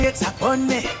on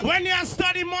me. When you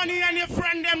study money and your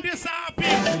friend them this happy.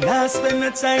 Now spend no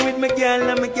time with my girl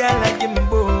and my girl I give me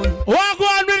bone. What go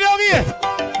on with you here?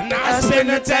 Now spend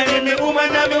no time with me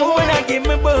woman and me woman I give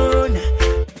me bone.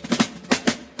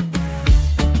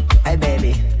 Hey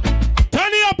baby,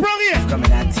 turn it up, bro. Here.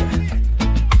 Coming at you.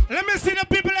 Let me see the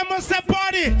people that must have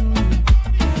party.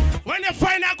 When you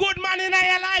find a good man in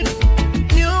your life.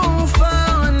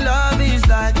 Newfound love is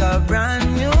like a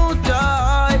brand new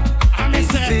toy. It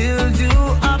fills you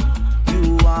up,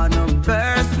 you wanna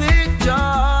burst with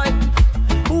joy.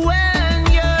 When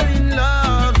you're in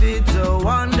love, it's a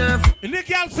wonderful. In the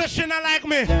girl session, I like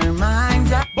me. Their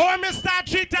minds are. Boy, me start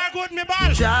treat her good, me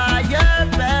ball. Try your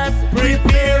best,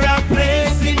 prepare a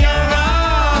place in your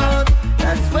heart.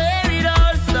 That's where it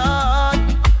all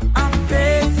starts. A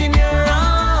place in your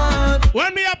heart.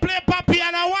 When me a play Papi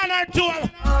and a one or two.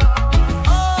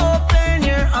 Open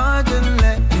your heart and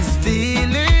let these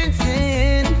feelings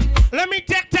in. Let me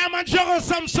take time and juggle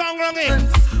some song wrong here.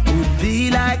 Would be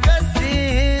like a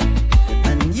sin.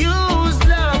 And use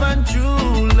love and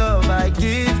true love I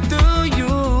give to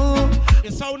you.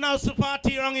 It's how now to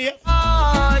party wrong here.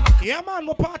 Yeah man,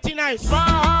 we party nice.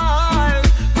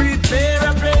 Prepare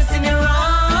a place in your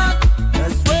heart.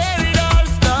 That's where it all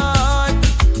starts.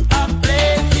 A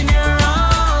place in your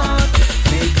heart.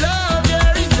 Make love your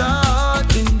resort.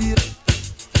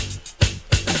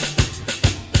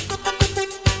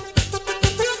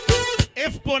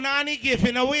 If Bonani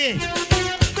giving away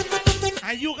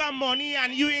and you got money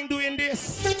and you ain't doing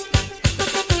this,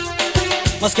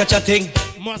 must catch a thing.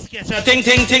 Must catch a ting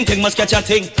ting ting ting. Must catch a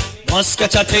thing. Must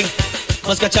catch a thing.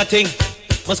 Must catch a thing.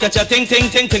 Must catch a ting ting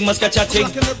ting ting. Must catch a thing.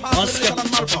 Must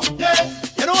catch.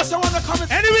 You know what's the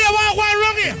comment? Anyway, I want one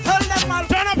wrong here. Tell that man.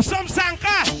 Turn up some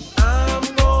sanka.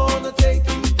 I'm gonna take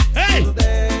you. Hey.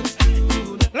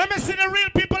 Let me see the real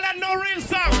people that know real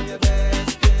song.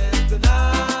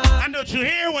 And don't you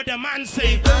hear what the man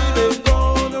say? I'm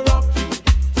gonna rock you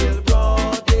till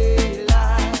broad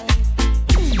daylight.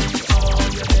 On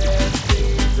your best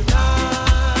day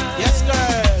tonight. Yes,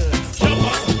 girl.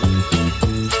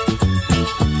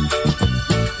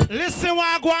 Listen what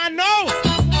I go on now.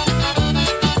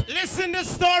 Listen the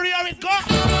story how it go.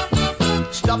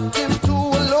 Stopped into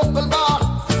a local bar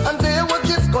and there were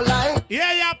kids go line.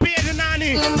 Yeah, yeah, pay the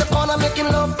nanny. In the corner making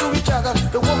love to each other.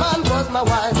 The woman was my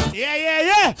wife. Yeah, yeah,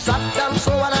 yeah. Sat down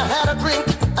so and I had a drink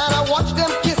and I watched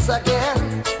them kiss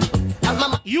again. And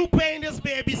mama, you paying this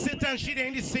babysitter and she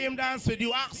ain't the same dance with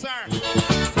you, ask her.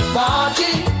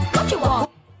 Margie, what you want?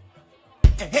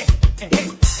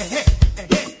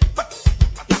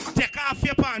 Take off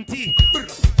your panty.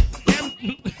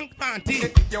 Them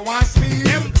panty. You want speed?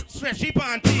 Them stretchy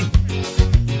panty.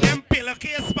 Them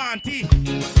pillowcase panty.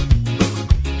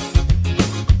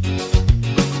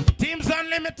 Teams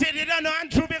Unlimited, you don't know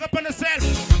Andrew, big up on yourself.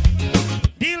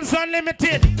 Deals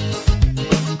Unlimited.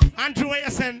 Andrew, what you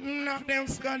saying? Knock them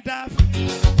skunt off.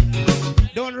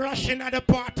 Don't rush in at the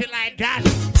party like that.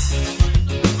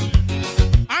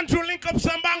 Andrew, link up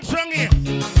some banks wrong here.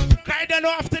 I don't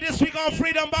know after this we go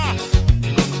Freedom Bar.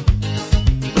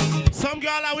 Some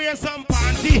girl are wearing some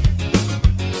panty.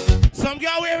 Some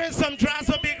girl wearing some dress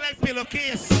so big like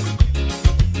pillowcase.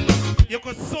 You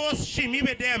could so shimmy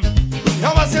with them.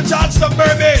 You must have charged some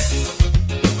babies.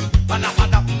 Bada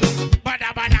bada.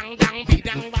 Bada badang dang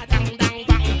bidang badang dang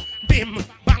bang. Bim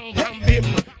bang bang bim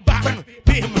bang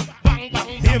bim bang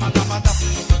bang bim.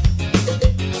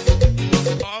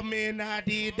 Come in at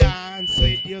the dance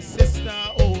with your sister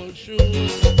old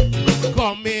shoes.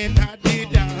 Come in at the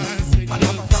dance with your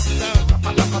sister.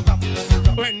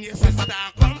 When your sister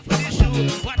come for the shoe,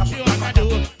 what you wanna do?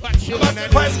 What you wanna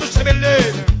do?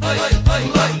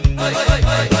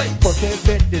 But the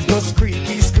bed is no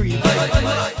squeaky squeaky.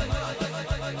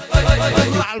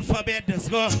 Alphabet, let's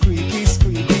go. Squeaky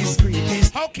squeaky squeaky.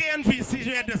 How can VC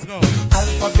let's go?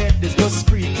 Alphabet is no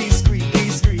squeaky squeaky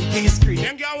squeaky squeaky.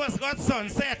 Them girls was got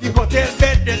sunset. The hotel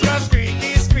bed is no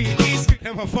squeaky squeaky squeaky.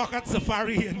 Them a fuck at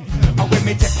safari. And when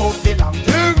me take out the long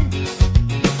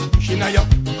thing, she know you.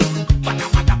 But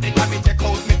they got me take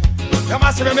out me. You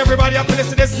must remember everybody have to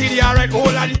listen to this CD, alright?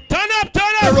 Hold on. Turn up,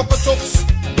 turn The up. rock chucks.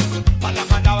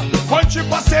 Country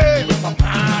passe.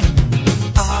 Man.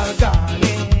 All gone.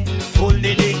 Hold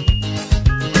it in.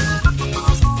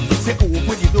 Say open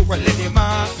the door and let him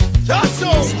out. Just so.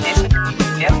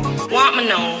 Want me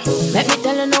now? Let me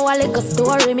tell you now a little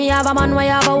story. Me have a man, why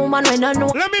have a woman when I know.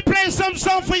 Let me play some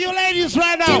song for you ladies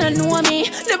right now. You don't know me,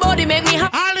 the body make me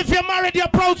happy. All if you're married, you're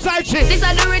proud side chick. This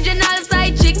is the original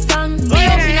side chick song. Me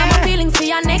open up my feelings for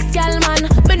your next girl, man.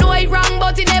 Me know it wrong,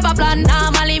 but it never plan.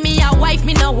 Normally me a wife,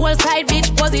 me no whole side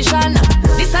bitch position.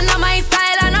 This is not my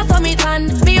style and I saw me tan.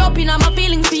 Me up in my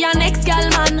feelings for your next gal,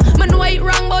 man. Man know it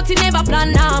wrong, but he never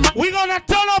plan, nah, man. We gonna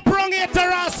turn up wrong here to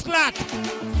Rasclat.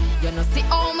 You know, see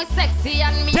how me sexy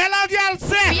and me. Tell a girl,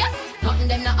 say. Yes, nothing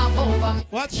them not have over me.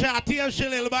 What shot and she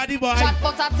little body boy? Chat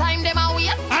but a time them a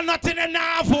waste. And nothing them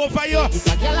not have over you. If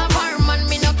a girl a bar man,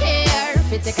 me no care.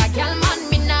 If it take a girl man,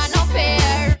 me nah no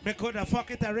fair. Me coulda fuck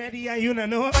it already and you know.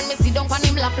 When me sit down on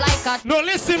him lap like a. No,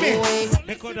 listen me. Boy.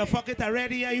 Me coulda fuck it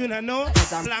already and you know.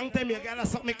 Long time you gotta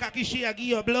suck me cocky, she a give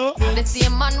you a blow. The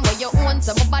same man where you own,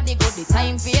 so my body good. The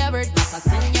time for your bird, that's a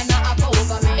thing you not have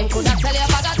over me. And coulda tell you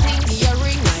about a thing for your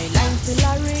ring, my line still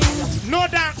a ring. No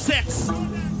dark sex.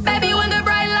 Baby, when the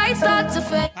bright lights start to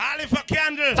fade, All if a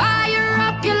candle. fire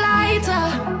up your lighter,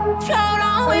 float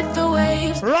on with the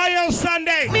waves. Royal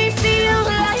Sunday. Me feel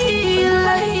like,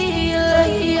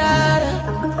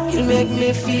 you make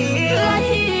me feel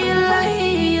like.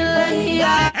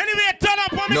 Anyway, turn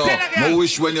up what me No, tell I again.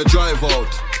 wish when you drive out.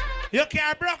 Your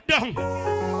car broke down.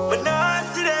 Me nah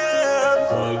see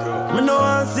them. Me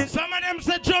nah see. Some of them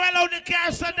say Joel out the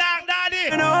car so dark,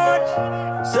 daddy. You know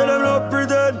what? Say them not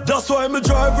pretend. That's why me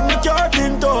driving the car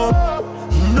tint up.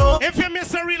 No. If you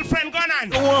miss a real friend, go on.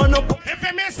 I wanna If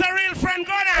you miss a real friend,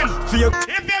 go on. feel.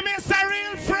 If you miss a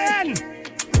real friend.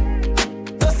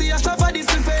 Just see a shop for this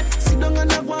buffet. Sit down on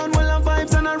the ground while I'm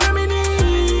vibes and I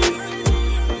reminisce.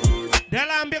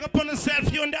 They'll big up on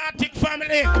yourself, you and the Arctic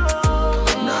family.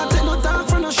 Nah, take no time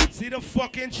for no shit. See the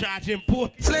fucking charging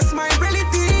port. Flex my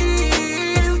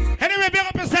relative. Anyway, big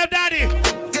up yourself, daddy.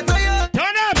 Get tired.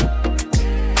 Turn up.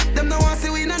 Them no want see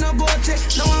we no go check.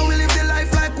 No one will live the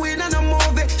life like we no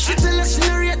movie. She tell us she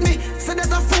no rate me. Say that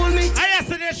a fool me. I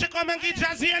yesterday she come and give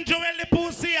Jazzy and Joel the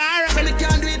pussy, alright. When they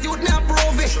can't do it, you'd me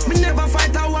approve it. Me never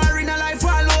fight a war in a life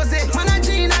or lose it. Man a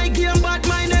Gene, I game bad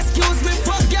mind, excuse me.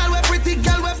 Fuck girl, we pretty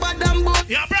girl, we bad and both.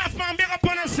 Yo, bruv, man, big up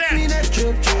on yourself. Me next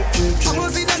trip. I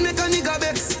must see that make a nigga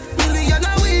vex. Million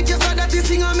a week, you saw that this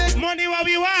thing I make. Money what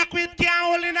we walk with can't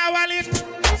hold in a wallet.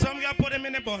 Some girl put them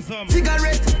in the bosom.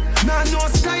 Cigarette, nah no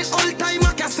style, all time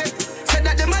a cassette. Said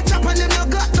that them a chop and them no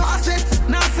got no assets.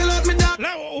 Now sell out me dog.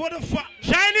 Like, what the fuck?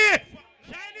 Shiny!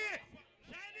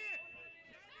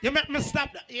 You make me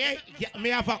stop that. Yeah, me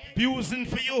have abusing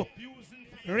for you.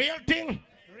 Real thing.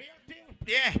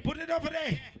 Yeah, put it over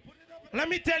there. Let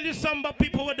me tell you something about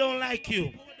people who don't like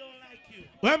you.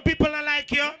 When people don't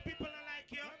like you,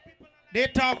 they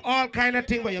talk all kind of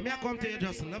things. But you may come to you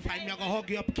just enough. I may go hug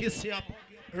you up, kiss you up,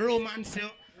 romance you.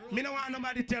 Me don't want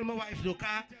nobody tell my wife, look,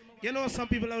 you know some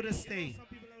people out there stay.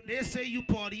 They say you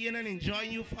partying and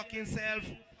enjoying you fucking self,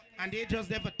 and they just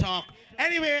never talk.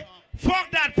 Anyway,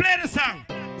 fuck that. Play the song.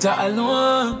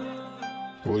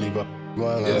 Holy back,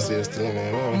 man, I say still in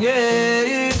there, man.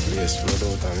 Yeah. Place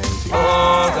flood out and empty.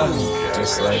 Oh, God.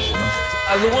 Just like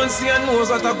alone see and knows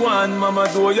what I want.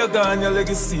 Mama, do you gone, your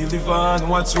legacy live on.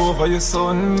 Watch over your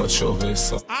son. Watch over your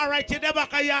son. All right, you're the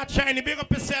back of your shiny. Big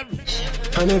up yourself.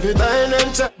 And every time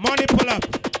them check. Money pull up.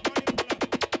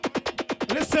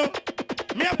 Listen,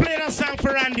 me I play that song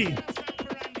for Randy.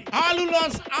 All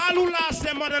who lost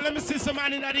their mother, let me see some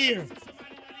man in that ear.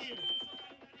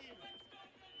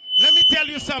 Let me tell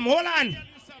you something. Hold on.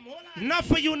 Not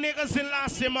for you niggas in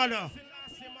lost your mother.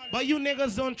 But you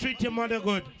niggas don't treat your mother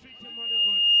good.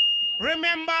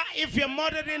 Remember, if your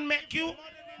mother didn't make you,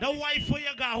 the wife who you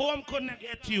got home couldn't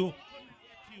get you.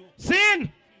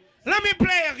 Sin. Let me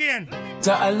play again.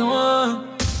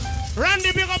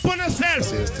 Randy, big up on yourself.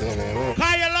 Say still in there, man.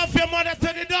 Cause you love your mother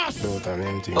to the dust. Out and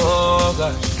empty. Oh,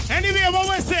 God. Anyway, what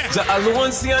we say? The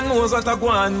alone see and knows what I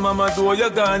want. Mama, do you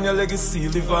gone, your legacy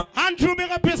live on. Andrew, big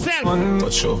up yourself.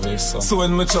 Watch over your son. So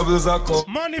when my troubles are come.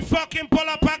 Money fucking pull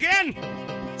up again.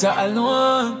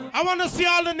 Alone. I want to see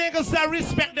all the niggas that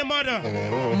respect the mother.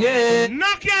 Yeah. No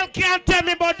girl can't tell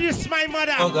me about this, my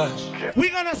mother. Oh, gosh. We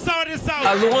gonna sort this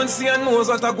out. Alone see and knows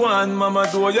what I want. Mama,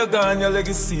 do you gone, your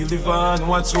legacy live on.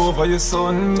 Watch over your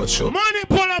son. Watch over. Money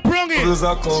pull up, wrong it. Troubles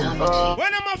are come.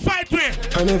 When am I fight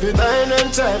with? And every time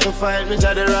them try to fight me,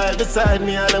 try to right beside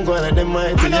me, and them going like them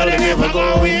mighty. I know they never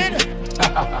go with.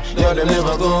 Yeah, them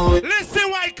never go with. Listen,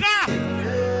 white car.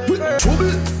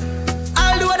 Trouble.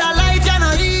 I'll do what I like, you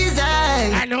know easy.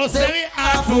 I know, say we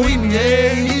are for win,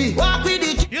 yeah. Walk with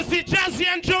it, You see Jazzy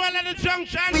and Joel at the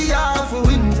junction. we are for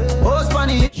win. Oh,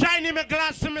 Spanish. Shiny me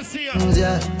glass to me see you.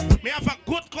 Yeah. Me have a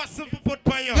good custom to put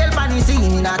for you. Girl, Spanish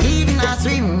sing, not even a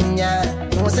swim, yeah.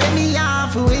 No say me are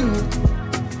for win.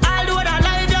 I'll do what I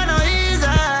like, you know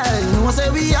easy. No say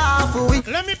we are for win.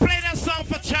 Let me play that song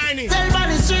for Shiny. Tell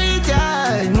Spanish street,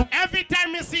 yeah. Every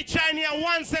time you see Shiny, I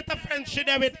one set of friends she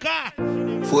there with car.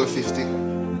 450.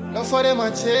 Now for them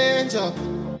I change up.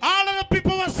 All of the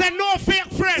people will say no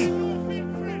fake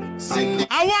friend.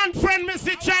 I want friend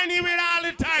Mr. Chinese with all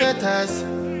the time.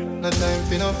 No time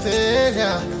for no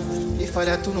failure. If I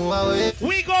that to know how it.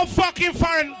 We go fucking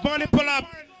foreign. Money pull up.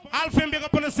 Alfin big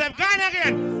up on the self. Go on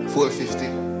again. 450.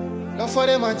 Not for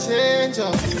them a change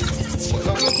up. But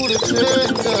I could have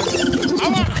changed us.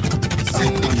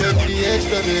 Syndicate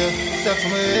DHW. Stuff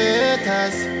from my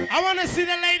haters. I want to see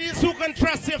the ladies who can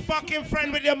trust your fucking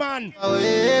friend with your man. How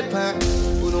it pan.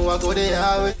 Who know what go they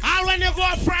have it. All when you go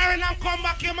firing and come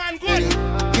back, your man good.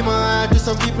 Give my heart to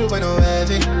some people when I'm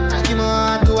heavy. I give my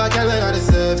heart to a girl when I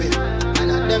deserve it.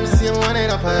 And at them same one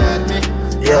end up hurt me.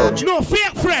 Yo, no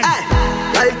fake friend.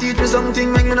 Life teach me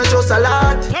something, make me not trust a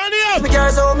lot. Turn it up. Me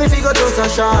care so me figure trust a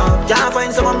shop. Can't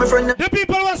find someone my friend. The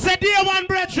people will say, dear one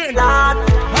brethren. I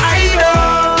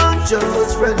don't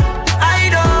just friend. I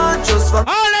don't just fuck.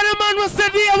 All of the man will say,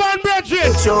 dear one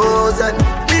brethren. Chosen.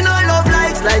 Me no love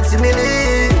likes me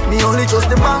live. Me only trust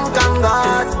the bank and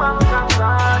God.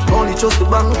 Only trust the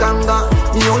bank and God.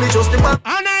 Me only trust the bank.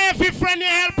 And every friend you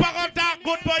help I got that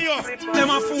good for you. Them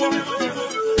a fool.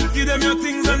 Give them your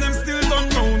things and them still turn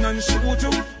round and shoot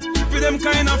you. For them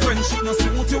kind of friendship no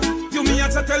suit you. You me a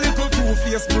chat a little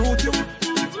two-faced brute you.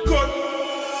 Good.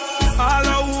 All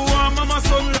of who are mama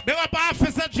son. Big up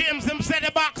Officer James, him said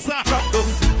the boxer.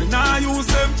 We nah use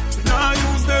them, we nah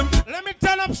use them. Let me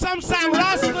turn up some sound,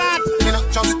 lost lad. Me not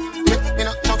trust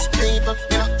people,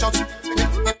 me not trust.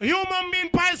 Human being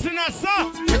poisonous,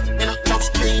 so. Me not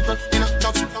trust people, me not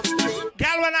trust people.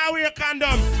 Girl, when I wear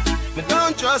condom. Me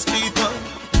don't trust people.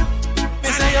 Me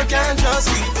say you can't trust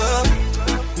people.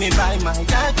 Me buy my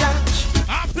cash.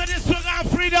 After this, we got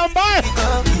freedom, boy.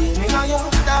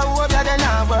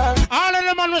 All of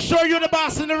them man will show you the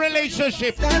boss in the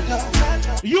relationship.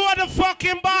 You are the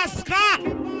fucking boss, car.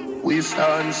 We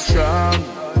stand strong.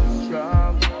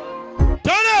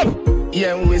 Turn up.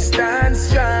 Yeah, we stand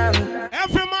strong.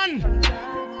 Every man.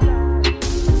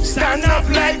 Stand up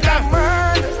like a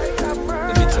man.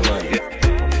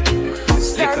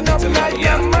 Stand up like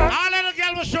a man. All of the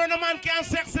girls will show the man can't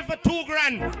sexy for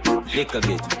 $2,000. Little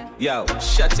bit. Yo,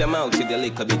 shut your mouth with the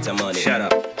little bit of money. Shut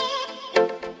up.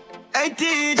 Hey,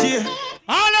 DJ.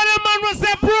 All of the man will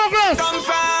say progress. Come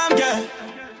from, yeah.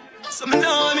 Some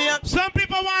know me. Some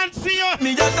people want to see you.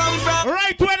 Me just come from.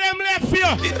 Right where them left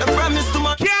you. Did the promise to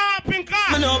my. Can't happen,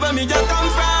 car. Me know where me just come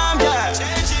from, yeah.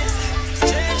 Changes.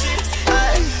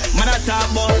 Aye. Man, I talk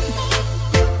about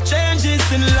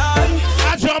changes in life.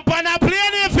 I jump on a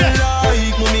plane if you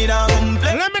like money down.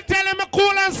 Let me tell him a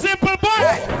cool and simple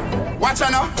boy. Watch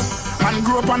out now. Man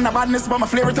grew up on the badness, but my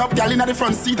flare it up. Girl in the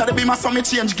front seat of the beamer, so me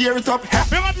change gear it up.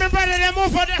 Big up me brother, they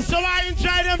move for this, so I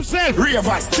enjoy themselves.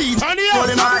 Ravers, teeth. Turn it up.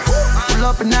 Pull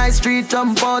up a nice street,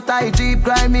 jump out, I Jeep,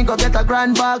 grind me, go get a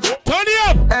grand bag. Turn it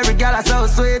up. Every girl I so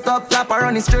sweet up, top her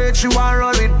running straight, she want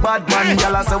roll with bad man.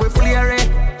 Girl I say we flare it.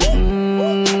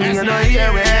 You know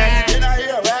hear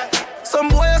it. Some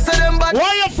boys say them bad.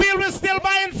 Why you feel we still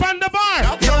buying from the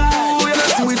bar? Yo, you know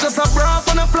see we just a bra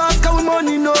on a flask, cause we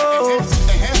money no.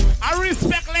 I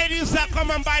respect ladies that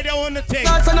come and buy their own thing.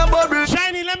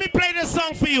 Shiny, let me play this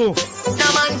song for you.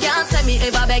 No man can't say me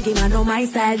ever beg him, I know my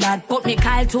style that put me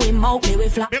Kyle to him out me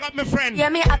with flat. Big up my friend. Yeah,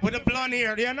 me with the blonde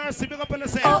hair. You know, see, big up on the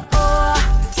set. And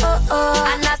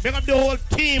that big up the whole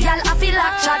team. Girl, I feel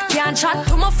like chat can't chat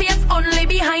to my face only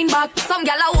behind back. Some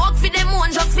girl I walk for them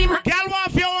one just for me. Girl,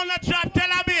 want you on a chat, tell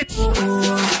a bitch.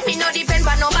 Me no depend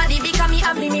on nobody because me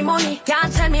have me money.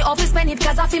 Can't tell me how to spend it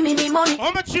cause I feel me money.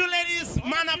 How much you ladies,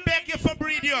 man, I beg you for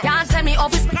breed you. Can't tell me how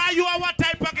to spend. Cause you are what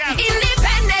type of girl?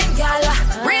 Independent girl,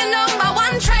 real number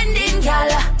one trending girl.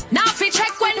 Now fi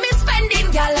check when me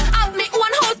spending girl. Have me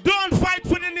one house. Don't fight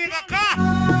for the nigga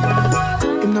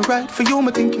car. Him the right for you,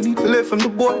 me think you need to live from the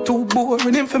boy too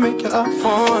boring. Him for make you have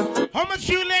fun. How much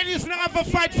you ladies now have a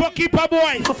fight for keep a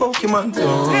boy? For fuck you man.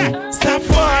 Yeah. Stop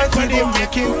fight when they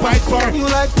make him fight for. You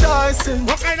like Tyson.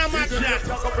 What kind of match that?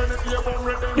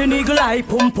 The nigga eye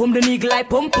pum pum, the nigga eye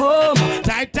pum pum.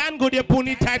 Titan good, you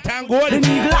pony Titan good. The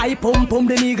nigga eye pum pum,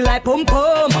 the nigga eye pum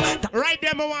pum. Right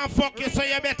there, I want fuck you, so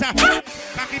you better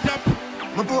cock it up.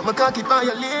 Me put my cocky by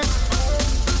your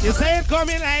lips. You say it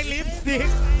coming like lipstick.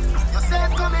 You say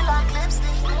it coming like lipstick.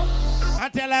 I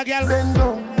tell a girl. Bend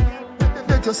down.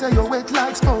 Bet you say you're wet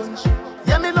like sponge.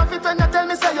 Yeah, me love it when you tell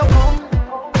me say you come.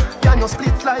 Can you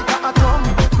split like a atom?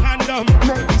 Condom.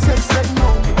 Make me say say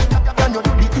no. Can you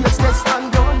do the taste test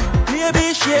and done?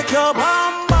 Baby, shake your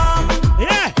bam bam.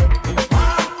 Yeah.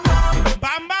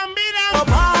 Bam bam be down.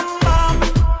 Bam bam.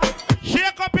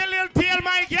 Shake up your little tail,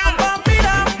 my girl. Bam be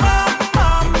down, bam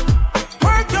bam.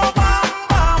 Work your bam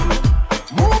bam.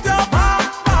 Move your bam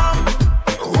bam.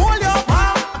 Hold your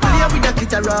bam bam. Play with the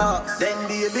guitar, then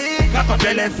baby. Cock up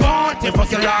elephant, you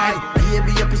fuck your right.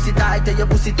 Baby, your pussy tight, tell your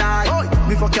pussy tight.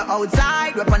 Me fuck you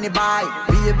outside, rep on the bike.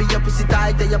 Baby, your pussy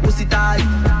tight, tell your pussy tight.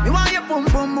 Me want your pum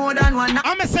pum more than one night.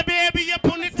 I'ma say, baby, your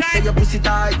pussy tight. Tell your pussy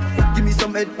tight. Give me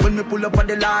some head when me pull up on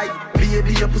the light.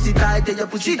 Baby, your pussy tight, tell your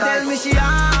pussy tight. She tell me she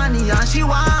honey and she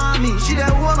want me. She the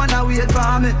woman that wait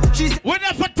for me. She say, when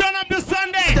I for turn up this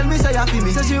Sunday. Tell me say you feel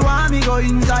me. Say she want me go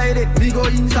inside it. Me go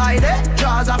inside it.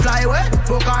 Jaws a fly away.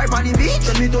 Fuck her on the beach.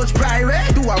 Let me touch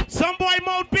private. Do a some boy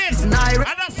mouth piss. And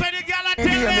that's why the girl I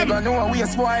tell them. Know we a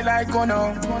spoil like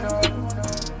Gono.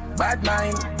 Bad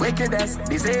mind, wickedness,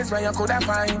 disease where you coulda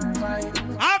find.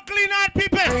 I'll clean out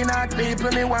people. Clean out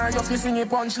people, me want you fishing your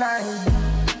punchline.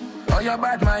 Oh, your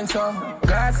bad mind, so.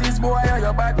 Glasses, boy, oh,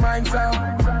 your bad mind, so.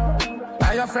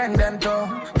 Are your friend them, too.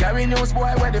 Carry news,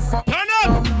 boy, where the fuck. Turn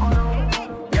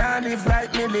up! Can't live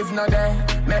like me, live no day.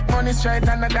 Make money straight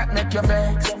and that make your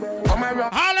vex. Come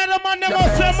around. All of them on them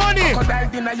also money. Crocodile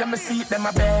dinner, you me see them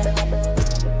a bed.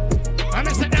 I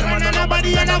me say them and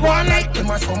nobody and I go on like them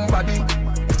as somebody.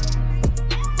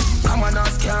 Come on,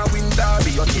 ask can't win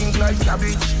derby. You think like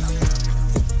cabbage.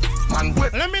 Man,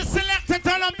 wait. Let me select and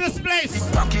turn up this place.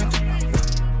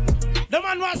 The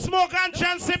man was smoke and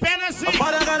chance sip Hennessy.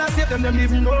 Father gotta save them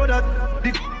even know that.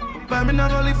 The family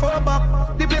not only fall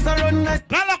back. The place I run nice.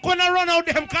 Gala gonna run out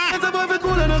them cars. It's above it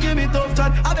cool and don't give me tough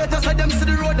chat. I better say them see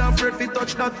the road and afraid to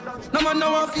touch that. No man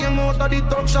now I feel out of the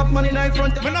talk shop money in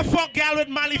front. When I fuck girl with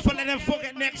Mali for let them fuck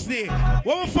it next day.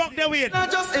 What we fuck them with? Not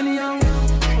just anyhow.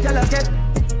 Y'all I get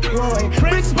Roy.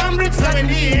 Bricks, bomb bricks, that we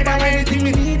need. Buy anything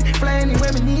we need. Fly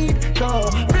anywhere we need. Go.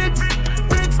 Bricks,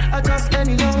 I just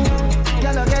anyhow.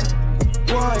 Y'all I get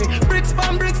Roy. Bricks,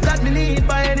 bomb bricks, that we need.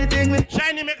 Buy anything we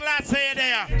Shiny McLeod say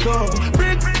there. Go.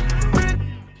 Bricks.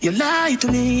 You lie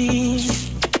to me.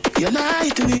 You lie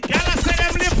to me. Y'all say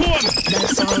them the phone.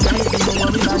 That's alright, you don't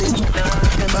worry about it.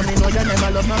 Remember me know you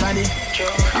never love nobody.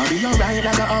 I'll be alright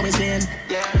like I always been.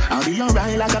 I'll be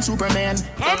alright like I'm Superman.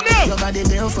 Come now. Your body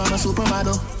built from a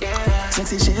supermodel.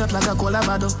 Sexy shape like a cola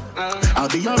bottle. I'll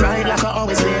be alright like I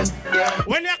always been.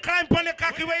 When you climb on the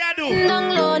cocky, what you do? Nang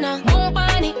lona, boom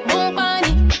pani, boom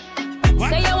pani.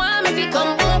 Say you want me to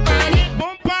come boom pani.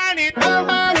 Boom pani. Boom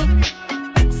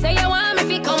pani. Say you want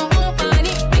me to come boom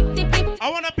pani. I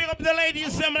wanna pick up the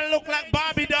ladies and look like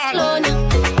Barbie doll. Lona,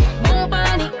 boom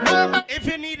pani, boom pani. If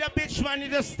you need a bitch man, you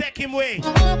just take him away.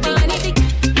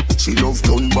 She love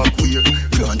done back weird.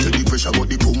 Can't tell the pressure but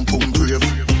the pum pum brave.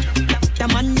 The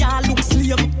man ya look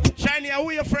slave. Shiny, who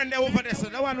your friend there over there? So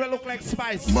the one will look like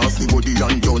Spice. Mask me body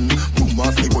and done. Boom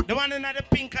mask me body. The one in the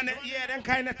pink and the them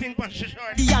kind of thing, but she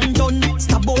short. The young done.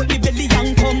 Stab out the belly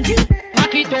and come.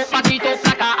 Back it up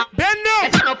like a. Bend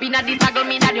up. Get up in a the taggle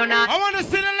me that you not. I want to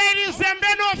see the ladies them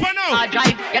bend over now.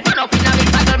 Drive. Get up in a the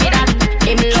taggle me that.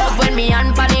 Him love when me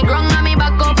and panic ground and me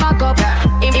back up.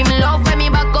 Him love when me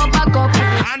back up.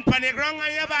 And panic ground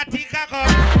and you body cock up.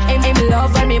 Him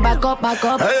love when me back up.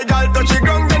 Hey girl, touch the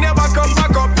ground then you back up.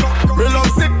 Me love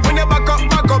sick when you back up.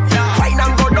 Fine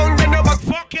and go down then you back.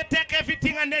 Fuck you, take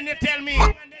everything and then you tell me.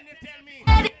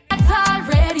 It's all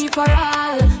ready for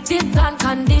all. This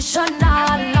unconditional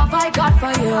love I got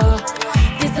for you.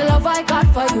 This love I got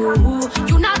for you.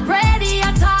 You not ready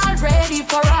at all. Ready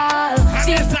for all.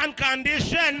 This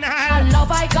unconditional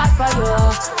love I got for you.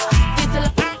 This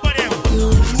love. Talk about them.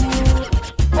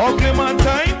 Ugly man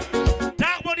time.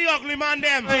 Talk about the ugly man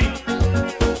them.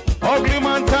 Ugly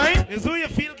man time. Is who you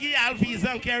feel give Alfies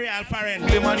and carry Alpha.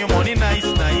 Ugly man, your money nice.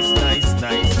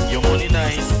 Your money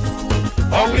nice.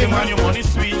 Ugly man, your money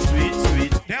sweet.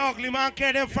 The ugly man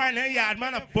carry them fine in yard,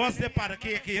 man, a bust the pot of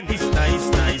cake in. It's nice.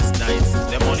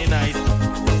 The money nice.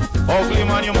 Ugly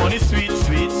man, your money sweet.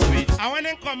 And when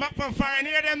they come back from foreign,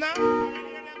 hear them now?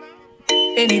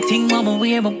 Anything mama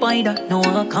wear my buy that. No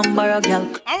one come by a girl.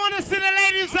 I want to see the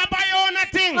ladies that buy your own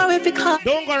thing.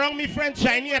 Don't go wrong, me friend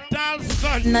Shiny, a tall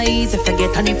scun. Nice if I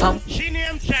get any pump. She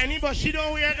named Shiny, but she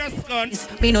don't wear the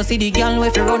scun. Me no see the girl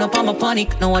if you run up on my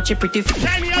panic. Now watch it pretty.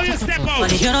 Shiny, how you step out?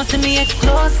 But you don't see me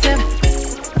exclusive.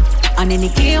 And any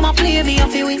game I play me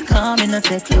off you win come in the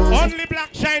take close. Only black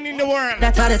shine in the world.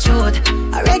 That's how the truth.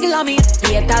 I regular me.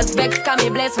 Haters vex can me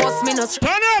bless what's me no.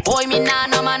 Turn up. Boy me nah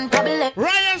no man problem.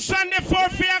 Ryan Sunday for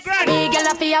fear grand. Me girl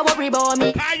a fear worry about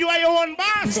me. Cause you are your own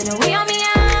boss. Then way on me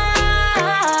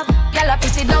up. Girl a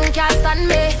pissy down can't stand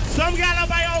me. Some girl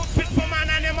buy outfit for man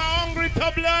and them are hungry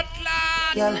to blood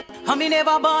clot. Girl, I me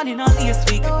never born in a this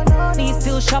week. Me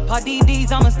still shop at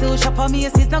DDs, I'm still shop at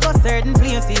Macy's. Now go certain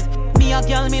places. Me a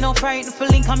girl, me no frightened for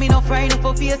link, and me no frightened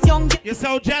for face young. You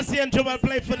saw Jesse and Joel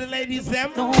play for the ladies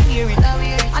them. Don't hear it.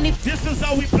 And if this is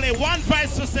how we play, one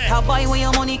vice to say. How buy when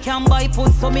your money can buy,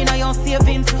 put some in your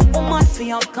savings. Woman for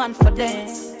your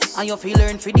confidence. And you feel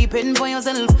learn to depend on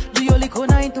yourself. Do your liquor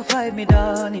 9 to 5, me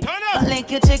darling.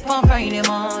 Like you check for Friday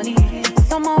morning.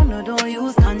 Somehow no don't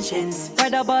use conscience.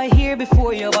 Rather buy here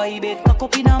before you buy bed. Cock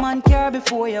up in a man car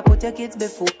before you put your kids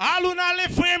before. All who not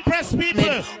live for impress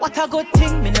people. What a good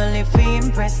thing, me no live for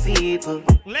impress people.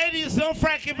 Ladies, don't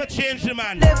frank if change the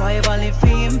man. Never ever live for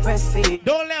impress people.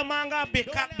 Don't let man got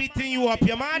big cock beating you up,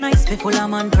 your man. Nice people are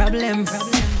man problem.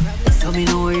 So me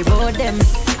no worry about them.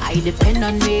 I depend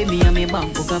on me and me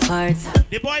bank book parts.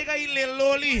 The boy got a little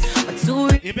lowly. But so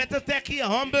you better take care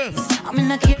humble. I'm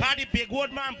in a kid. Cause the big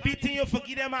old man beating you,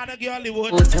 forgive them out of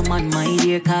Hollywood. Put your man my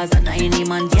dear, cause any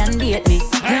man can date me.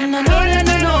 Them no know, them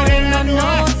no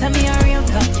know. Tell me a real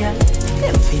top girl.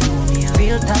 Them fi know me a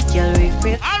real top girl.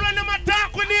 Real. All when them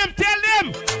attack with him, tell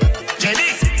them.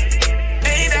 Jenny,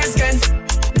 hey that's good.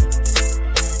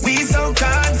 We so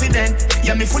confident.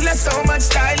 Yeah, me full of so much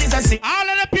style is a sick. All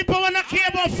of the people wanna care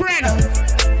about friend.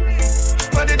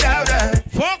 For the doubter.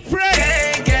 Fuck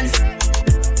friend.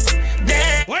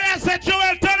 What I said,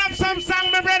 Joel, turn up some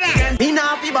song, my brother. Me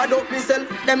nah fi bad up myself.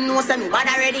 Them know say me bad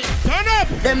already. Turn up.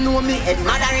 Them know me head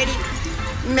mad already.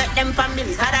 Make them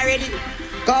families sad already.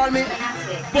 Call me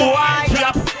boy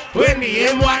drop when me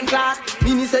in one class.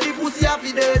 Me say the pussy have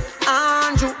the dead.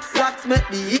 Andrew, what's make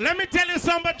the. Let me tell you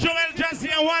something about Joel just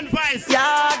here one vice.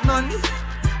 Yard man,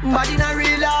 but in a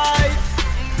real life.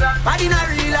 But in a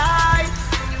real life.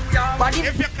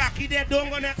 If you're cocky there, don't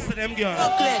go next to them, girl.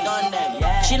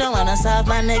 She don't wanna serve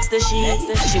man next to she.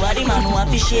 She want the man who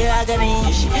want to share agony.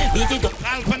 Beat it up.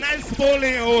 Alpha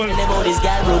bowling hole. About this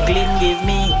girl Brooklyn give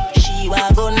me. She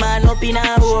want gunman up in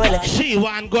a hole. She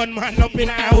want gunman up in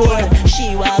a hole.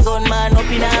 She want gunman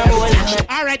up in a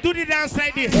hole. Alright, do the dance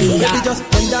like this. Baby just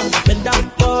bend down,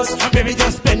 pause. Baby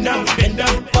just bend down,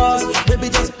 pause. Baby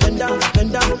just bend down, pause.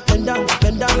 Baby just bend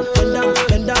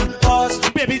down, pause.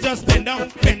 Baby just bend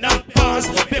down,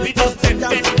 pause. Baby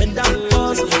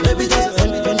just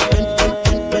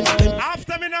bend.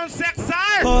 After me on sex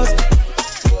side. Pause.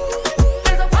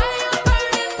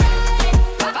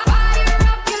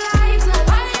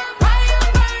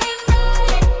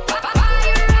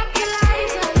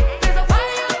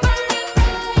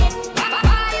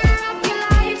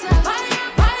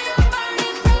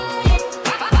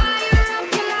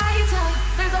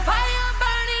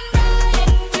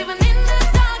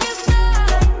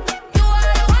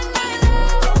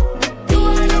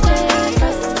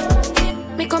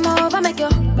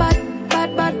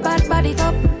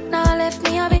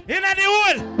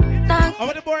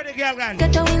 Over the board, the girl gone.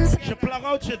 She plug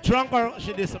out, she drunk or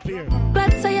she disappear.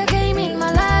 Glad say you came in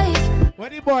my life. Where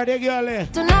the board, the girl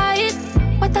left? Tonight,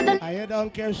 what I done? I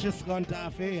don't care, she's gone to a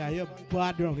fair. You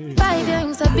bad drunk here. 5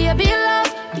 years, so baby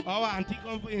love. Oh, auntie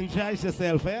come to enjoy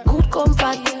yourself, eh? Good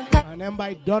comfort. And then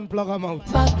by don't plug them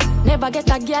out. But never get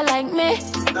a girl like me.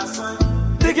 That's fine.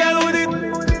 The girl with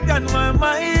it on my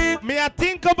mind. May I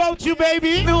think about you,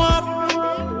 baby? Me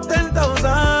want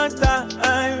 10,000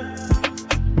 times.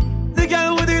 The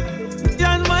girl with it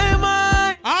on my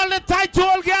mind. All the tight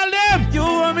old girl them. You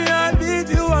want me heartbeat,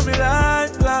 you want me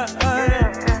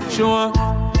lifeline. Sure.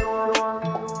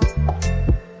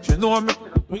 She know me.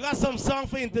 We got some song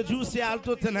for introduce y'all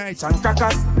to tonight.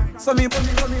 Chankakas. So me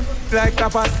like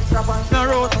tapas. No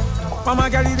road. Mama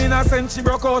girl in a sense she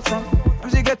broke out from.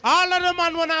 She get all of the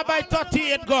man wanna buy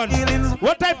 38 guns.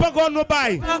 What type of gun we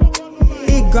buy?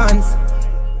 Big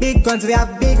guns, we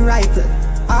have big rifles.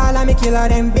 All of me killer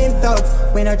them been thugs.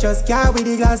 We not just car with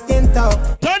the glass tint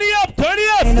up. Turn it up.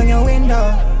 Turn on your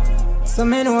window. So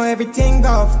me know everything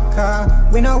off. Car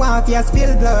we no want to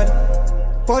spill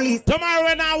blood. Police. Tomorrow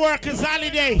when I work is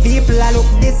holiday. People I look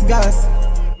disgust.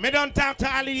 Me don't talk to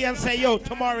holiday and say, yo,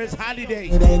 tomorrow is holiday.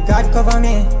 God cover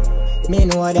me. Me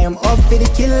know them up for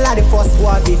the killer, the first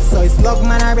was it. So it's love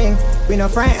man a ring. We no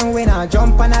frightened, we no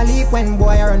jump and a leap when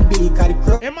boy run big at the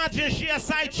crook. Imagine she a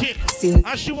side chick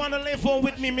and she wanna live on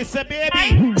with me, Mr.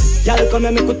 Baby. Y'all come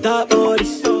here, me could talk about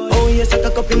this. Oh, you suck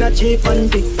a cup in a cheap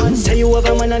and thick. Say you have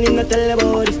a man and you not tell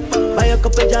about this. Buy a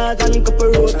couple jars and a couple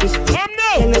rotis. Come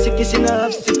now. And a sick kiss in a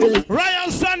half syphilis.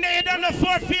 Royal Sunday, you done the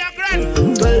 4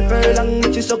 grand. 12 furlong,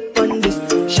 which is up on this.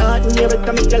 Short in your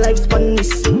better make your life span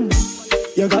this.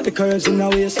 You got the curves in the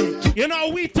waist. You know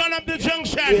we turn up the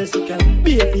junction. Yes, you can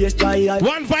be a face dry.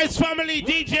 One Vice family,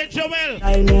 DJ Joel,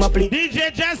 I know my plea.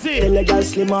 DJ Jesse. Tell a girl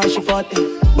slim or she fat.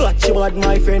 But she bad,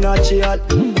 my friend, not she hot.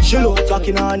 She look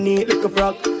talking on neat like a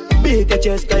frog. Beat your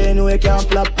chest, cause you know you can't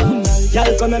flop.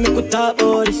 Y'all come and make a talk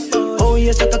about this. Oh,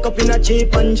 you suck a cup in a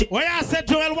cheap and cheap. Why I said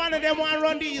Joel, one of them want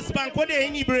run the East Bank. What they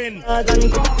in your brain?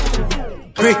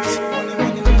 Brick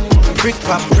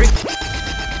from brick.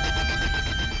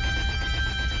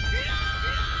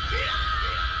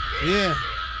 Yeah.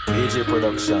 AJ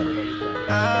Production.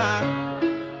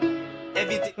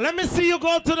 Let me see you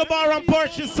go to the bar and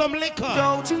purchase some liquor.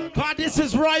 Cause this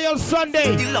is Royal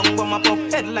Sunday.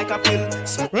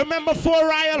 Remember 4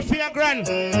 Royal for your grand.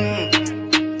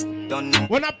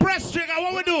 When I press trigger,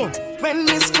 what we do? When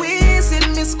me squeeze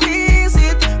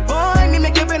it, boy, me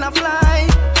make your brain a fly.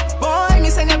 Boy, me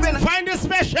send your brain a find the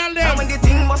special there. And when the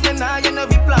thing must be now, you know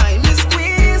reply. Me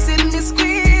squeeze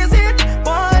it,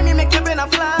 boy, me make your brain a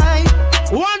fly.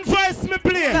 One voice me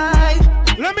play.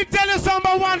 Let me tell you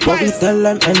something about one But we voice. tell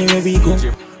them anywhere we go.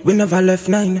 We never left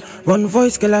 9. One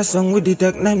voice kill a song with the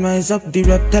tech 9. Rise up the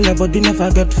rap teller, but they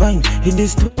never get fined. Hit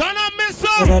this too. Turn up, miss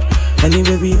that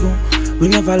anywhere we go. We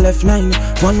never left 9.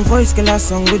 One voice kill a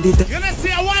song with the tech. You know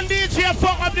see a one DJ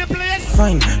fuck up the place.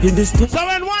 Fine, hit this too. So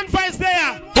when one voice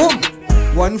there. Boom.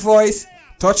 One voice,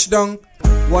 touchdown.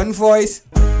 One voice,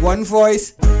 one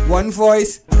voice, one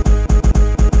voice.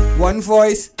 One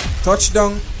voice,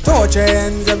 touchdown. Touch your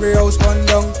hands, every house burn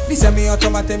down. This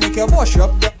semi-automatic make your wash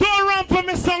up. Don't run for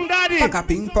me, song daddy. Pack a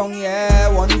ping pong, yeah.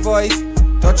 One voice,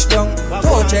 touchdown.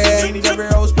 Touch your hands, every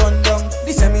house burn down.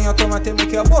 This semi-automatic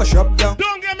make your wash up down.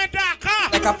 Don't get me dark, huh?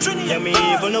 Like a yeah, me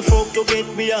even a folk to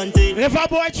get beyond it. If a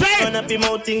boy try, run up him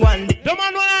out in one day. The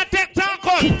man wanna take talk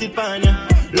out. Hit it pan ya.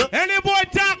 Any boy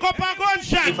talk up a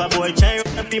gunshot. If a boy try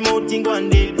run up him out in one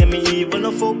day, yeah, me even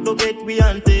a folk to get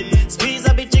beyond it. Squeeze a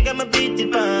bitch, you me beat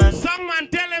it pan. Some man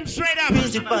tell him straight up.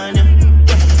 Squeeze it pan ya.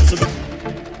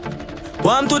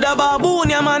 One to the baboon,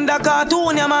 ya man, the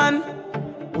cartoon, ya man.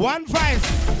 One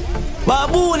voice.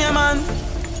 Baboon, ya man.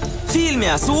 Feel me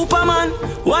a Superman.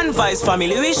 One voice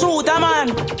family, we shoot a man.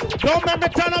 Don't make me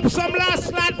turn up some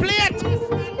last night plate.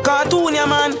 Cartoon, ya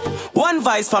man. One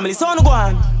voice family, son go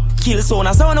on. Kill son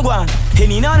a son go on.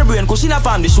 Henny in the brain, cushion up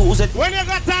on the shoes. When you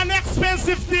got an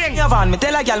expensive thing. Ya van, me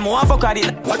tell a gal mo a fuck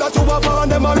it. What that you have on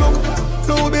them a look?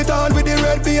 Louis Vuitton with the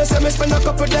red base. Me spend a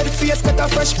couple dead face. Get a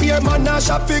fresh pair, man, a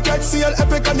shop fi get seal.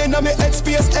 Epic and inna me head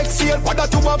space, exhale. What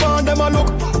that you have on them a look?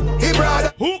 Hey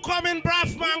brother. Who come in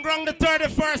Braffman Grung the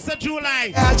 31st of July?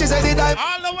 Yeah, she said it died.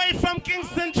 All the way from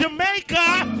Kingston,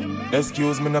 Jamaica.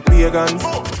 Excuse me, no pagans.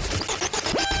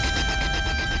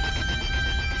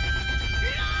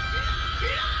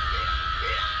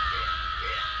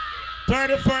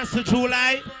 31st of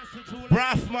July,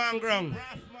 Braffman Grung.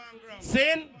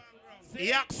 Sin,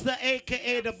 Yaxter,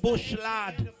 aka the Bush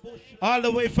Lad, all the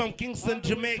way from Kingston,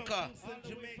 Jamaica,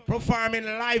 performing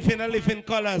live in a living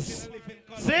colors.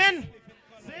 Sin,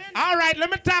 all right, let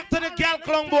me talk to the gal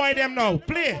clone boy them now.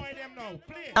 Play.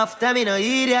 After me no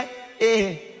idiot,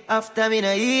 eh? After me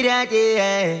no idiot,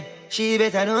 yeah. She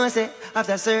better know say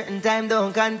after certain time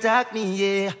don't contact me,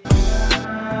 yeah.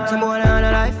 Some boy on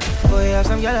a life, boy have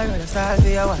some girl I gonna start for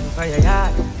your one for your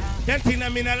yard. That thing I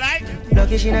mean I like.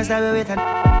 Lucky she not start with her.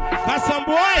 Got some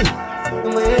boy.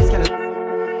 Them boys can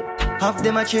half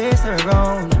them a chase her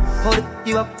around. Hold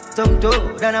you up some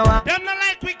toe, then I want. Them not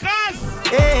like because.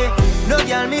 Hey, no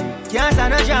girl me can't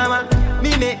stand no drama.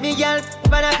 Me make me girl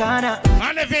by the corner.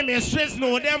 And if me stress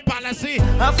know them policy.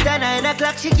 After 9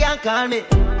 o'clock she can't call me.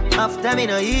 After me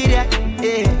no idiot,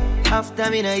 eh? After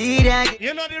me no idiot.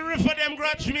 You know the riff of them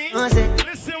grudge me?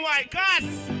 Listen why, cuz.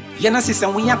 You know, sister,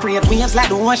 we are create waves like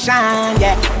the ocean,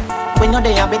 yeah. When you're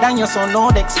there, better than your son, no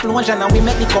the explosion, and we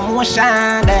make the commotion,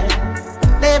 yeah.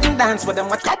 Live and dance with them,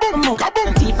 what kaboom,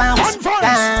 and deep and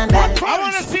stand. I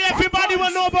want to see everybody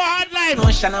will know about hard life.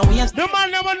 The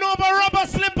man never know about rubber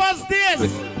slippers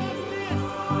this.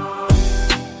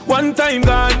 One time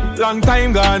gone, long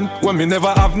time gone, when me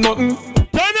never have nothing.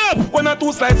 Turn up! When I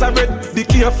 2 slices of bread, be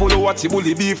careful of what you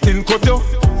bully beef thin cut you.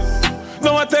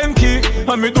 Now a 10 key,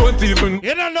 and me don't even.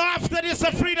 You don't know after this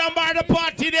a freedom bar the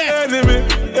party there. Enemy,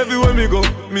 everywhere me go,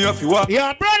 me have to walk.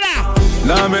 Yeah, brother.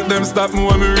 Now make them stop me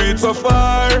when me reach so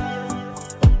far.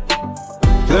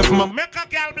 Left my make a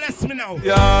girl bless me now.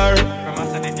 Yar.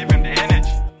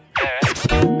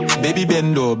 Baby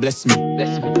Bendo, bless me.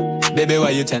 Baby, why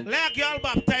you ten? Let a girl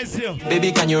baptize you.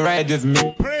 Baby, can you ride with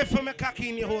me? Pray for me cocky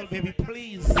in your hole, baby,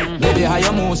 please. Baby, how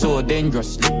you move so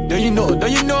dangerously? Don't you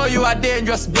know you are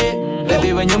dangerous, babe?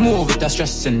 Baby, when you move, it's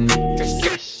stressing me.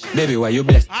 Baby, why you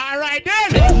bless? All right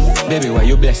then. Baby, why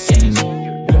you blessing me?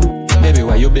 Baby,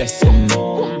 why you blessing me?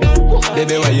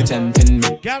 Baby, why you tempting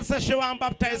me? Girl says she want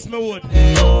baptize me wood.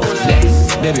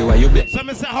 Bless. Baby, why you bless? So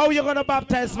me say, how you gonna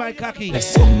baptize my cocky?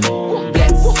 Bless.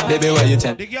 Baby, why you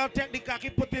tempt? The girl take the cocky,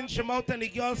 put in she mouth, and the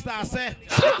girl start say,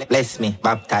 bless me,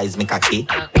 baptize me cocky.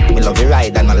 Me love you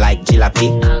ride and I like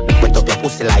jalopy. Wet up your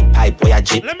pussy like pipe or your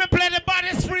jeep. Let me play the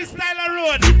baddest freestyle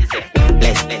road.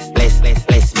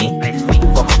 Bless me.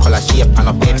 Coca-Cola full of shape and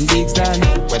a Pepsi.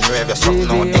 When you have your something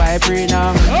on Baby, why pray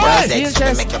now? What's Feel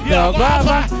chest, your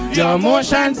guava, your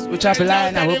emotions. We chop a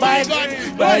line and we buy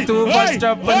two bus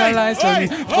strap on a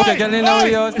license. Put a girl in our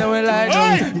house, now we lie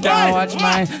down. Can't watch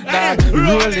mine, dog.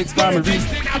 Rolex for me wrist.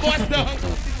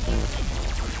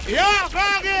 Yo, go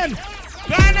again.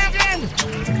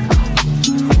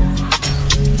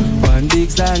 One big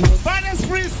stand. Finest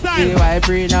freestyle. Hey, why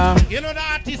pray now? You know the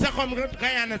artist that come to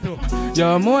Guyana too.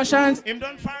 Your emotions. Him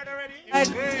done fired already?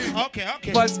 Okay.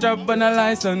 Bus strap on a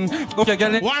license.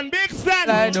 One big stand.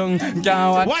 Lie down.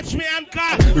 Can't watch me and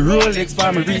car. Rolex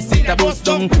for me receipt a bust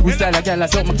down. We style a girl a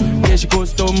something. Yeah, she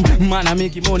custom. Man, I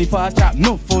make money fast trap.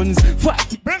 No funds.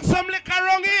 Bring some liquor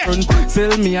around here.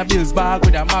 Sell me a bills bag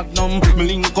with a magnum.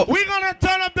 Link up. We gonna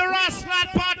turn up the Rascal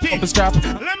party. Up a strap.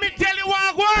 Let me tell you what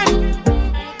I want.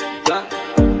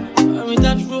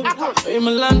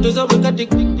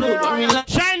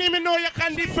 Shiny, me know you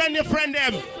can defend your friend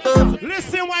them.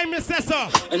 Listen why me say so.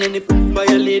 And then if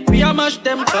violate, we a mash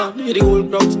them down. The whole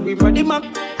crowd scream for the Mac.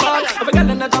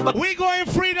 We going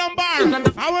Freedom Bar.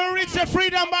 I will reach the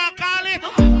Freedom Bar, call it.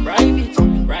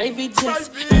 Private jets.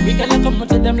 Every girl come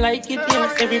to them like it,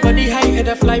 yes. Everybody high head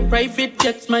a fly private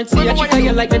jets. Might see a chick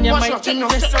you like and you might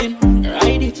invest in.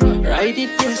 Ride it,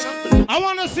 yes. I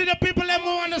wanna see the people that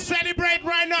wanna celebrate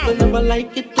right now. I never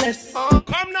like it less.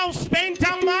 Come now, Spain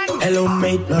town man. Hello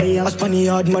mate, I spun the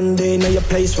hard Monday. Now your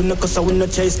place when the cause I win the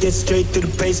chase. Get straight to the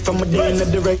place from a day in the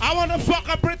direct. I wanna fuck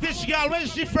a British girl.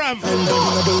 Where's she from?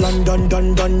 London,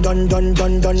 dun.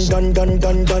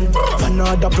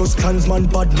 Fanada plus clansman,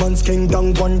 bad man's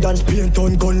kingdom, one dance, paint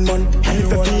on gunman. And if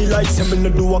you feel like sending the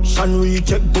do action,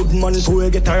 recheck good man, so we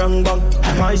get a wrong bang.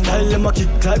 My style, them a kick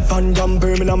like Van Damme,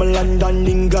 Birmingham, London,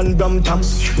 England, Brampton.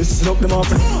 Listen up, them off.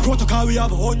 Protocol, we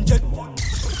have 100.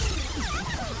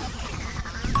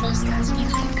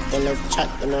 They love chat,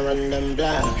 them run them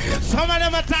black. Some of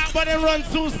them attack, but they run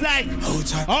suicide.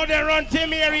 Oh, they run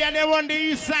Tim area and they run the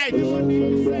east side. We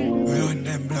run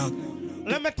them black.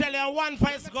 Let me tell you, one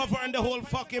fight govern the whole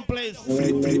fucking place.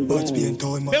 Flip, butts being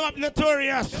told, man. They up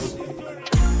notorious.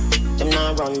 Them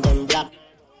now run them black.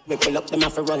 We pull up them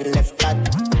off a run left back.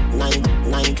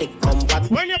 9 click come back.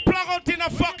 When you plug out in a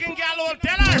fucking gal, old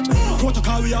tell her.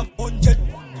 Protocol, we have 100.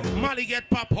 Molly get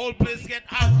pop, whole place get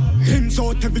hot. Hands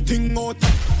out, everything out.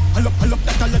 I'll up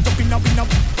that I'll jump in a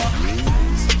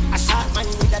I shot man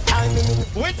with a timing.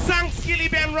 Which song Skilly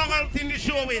Ben run out in the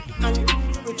show with?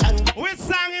 Which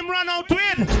song him run out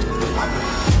with?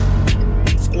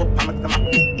 Scope, I'm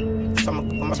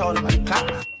a sound of the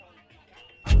clock.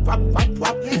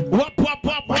 Wap.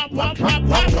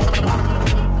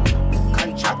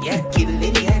 Contract, yeah, kill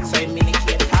it, yeah, so I'm in the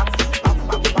kid.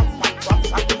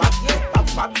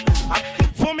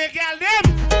 For me, girl, them.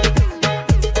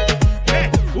 Hey,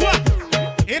 what?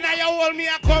 In a your hold me,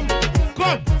 I come.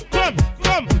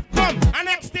 And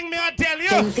next thing me, I tell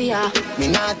you. Me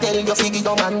not tell you, figure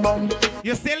your man bum.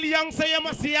 You're still young, so you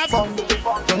must see a fun.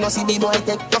 You know see the boy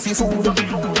take coffee food.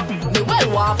 Me well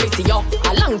want to see you.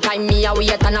 A long time me a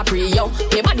wait and a pray you.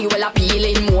 Me body well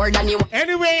appealing more than you.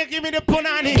 Anyway, you give me the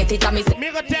punani. Get it a me say. Me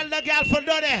go tell the girl for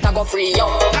do there. I go free you.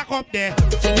 Back up there.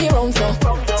 Fling me round so.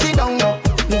 Sit down now.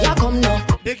 Me a come now.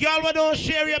 The girl will don't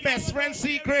share your best friend's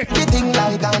secret. The thing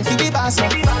lie down for the boss.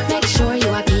 Make sure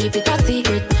you a keep it a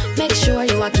secret. Make sure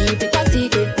you a keep it a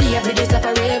secret. Baby, this a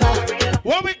forever.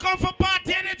 When we come for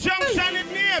party in the junction in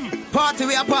name. Party,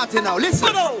 we are party now.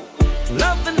 Listen.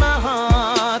 Love in my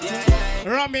heart.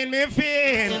 Rum in me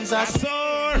veins. I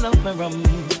saw. Love me rum.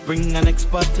 Bring an next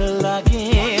bottle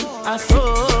again. I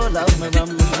saw. Love me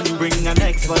rum. Bring an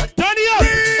next bottle. Turn it up.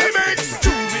 Remix.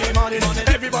 Juve morning.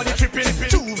 Everybody tripping.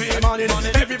 Juve morning.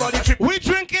 Everybody tripping. We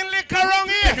drinking liquor around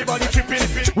here. Everybody tripping.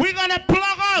 We gonna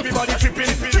plug up. Everybody tripping.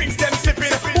 Drinks them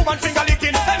sipping. Woman finger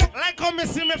licking. Like how me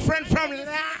see my friend from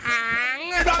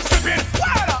Lang. Dance tripping.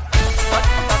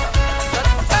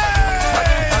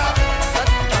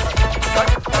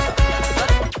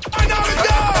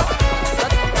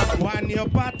 One your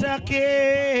butter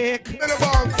cake.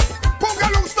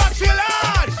 Pungaloo start chill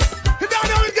hard. Down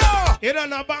there we go. You don't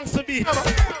know banks to be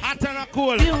hot and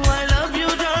cool. You, I love you,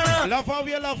 Dora. Love how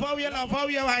you whining. Love how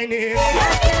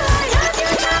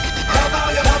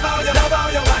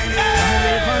you whining.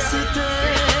 River City.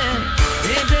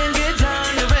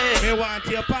 Me want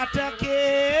your butter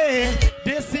cake.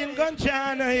 This in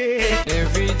Gunchana.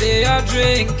 Every day I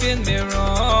drinking me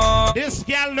wrong. This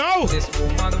girl know. This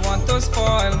woman want to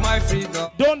spoil my freedom.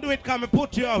 Don't do it, come and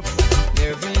put you out.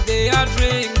 Every day I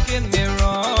drinking me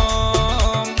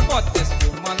wrong. But this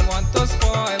woman want to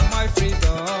spoil my freedom.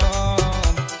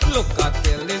 Look, I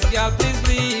tell this girl, please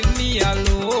leave me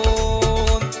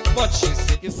alone. but she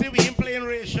said. You see, we ain't playing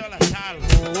racial at all.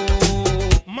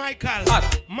 Michael,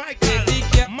 Michael,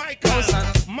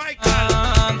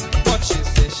 but she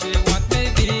said she want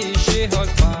maybe she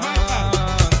husband.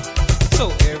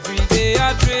 So every day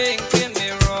I drink in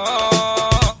me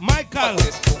wrong. Michael, but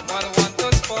this woman want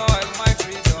to spoil my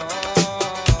freedom.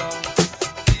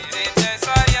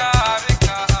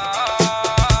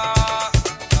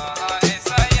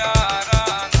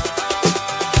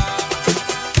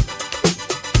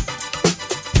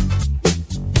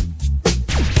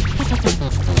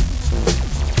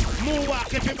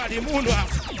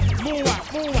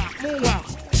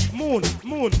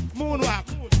 Moonwalk, moonwalk.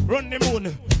 Run the moon,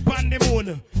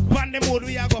 pan the moon.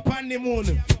 We a go pan the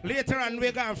moon. Later on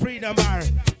we got freedom bar.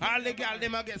 All the gal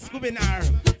them a get scooping her.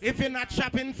 If you're not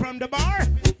shopping from the bar,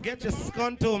 get your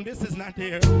scunt home. This is not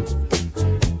here. Turn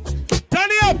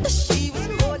it up. She was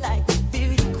more like a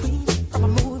beauty queen from a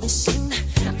movie scene.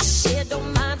 I said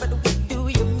don't mind, but what do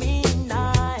you mean?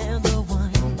 I am the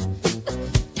one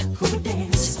who would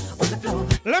dance on the floor.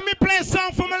 Let me play a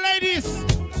song for my ladies.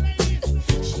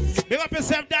 Big up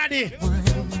yourself, daddy.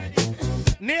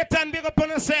 Nathan, big up on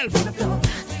yourself.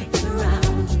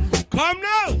 Come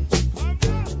now.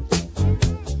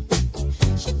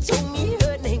 She told me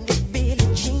her name was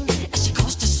Billie Jean. As she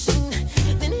crossed the scene,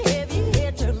 then heavy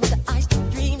hair turned with the ice to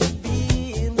dream of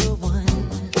being the one.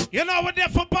 You know we're there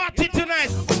for party tonight.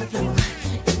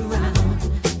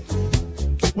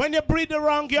 When you breathe the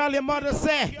wrong girl, your mother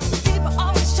say, people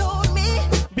always told me,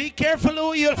 be careful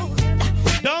who you.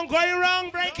 Don't go wrong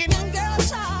breaking.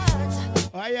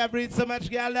 Why you breathe so much,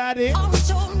 girl, daddy? Always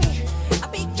told me,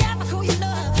 be careful who you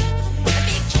love.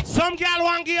 Some girl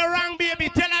want to get wrong, baby.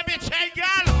 Tell her bitch, hey,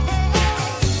 girl.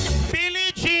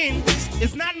 Billie Jean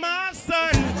is not my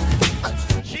son.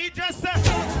 She just a...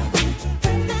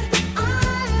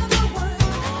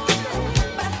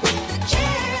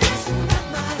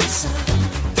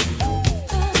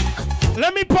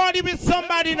 Let me party with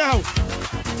somebody now.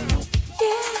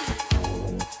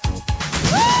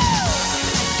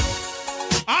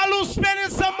 All who's spending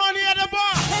some money at the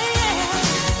bar.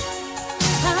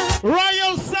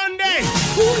 Royal Sunday.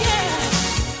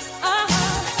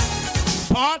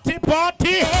 Party,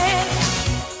 party.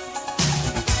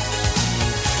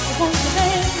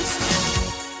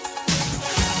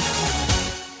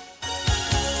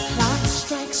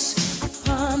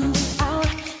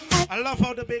 I love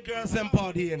how the big girls them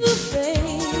partying.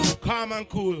 Calm and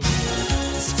cool.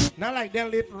 Not like them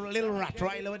little rat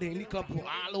right over there, nick up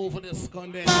all over the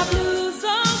scone there.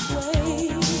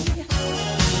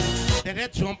 They're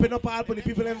jumping up all on the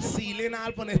people them ceiling,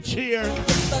 all on the chair.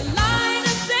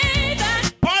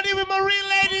 Party with my real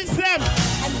ladies them.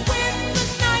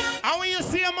 And when you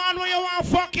see a man when you want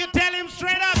to fuck, you tell him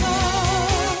straight up.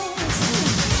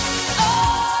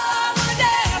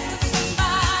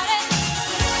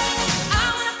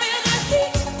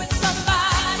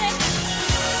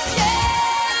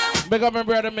 Big up my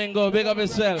brother Mingo, big up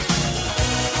yourself.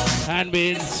 And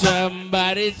being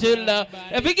somebody to love.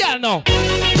 If you girl know.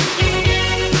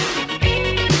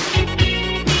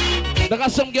 There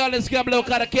got some girl in Scablo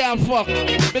that can't fuck.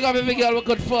 Big up every girl we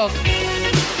could fuck.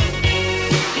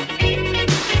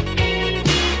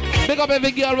 Big up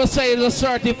every girl we say is a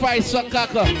certified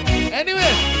suckaka.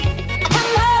 Anyway.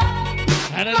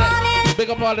 And then big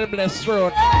up all the blessed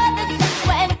throat.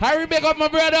 Harry, big up my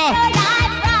brother.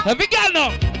 Every girl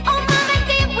know.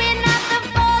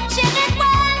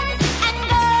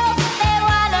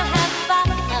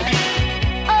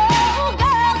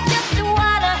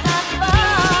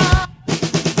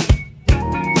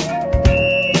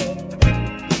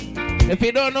 If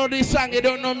you don't know this song, you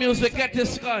don't know music, get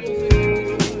this gun.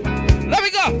 Let me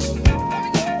go.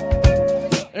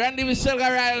 Randy, we still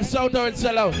got Ryan South or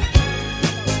sell out.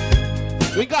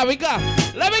 We got.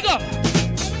 Let me go.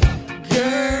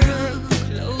 Girl,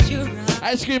 close your eyes.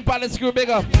 Ice cream palette screw, big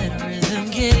up.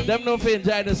 Them no fit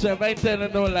enjoy themselves. I ain't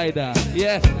telling no lie that.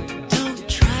 Yeah. Don't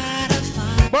try to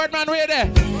find Birdman, where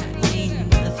there? ain't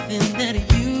nothing that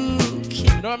you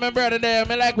can. No, my brother there.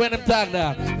 I like when them talk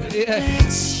that. Yeah.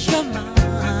 Your mind.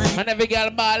 And every girl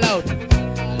ball out.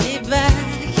 Lay back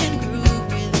and groove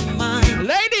with mine.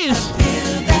 Ladies!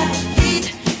 Feel that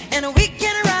heat, and we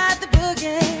can ride the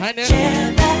boogie. And then,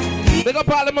 share that beat. big up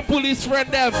all of my police friend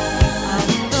them. I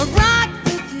wanna rock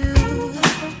with you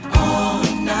all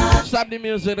night. Stop the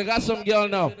music. They got some girl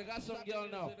now.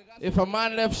 If a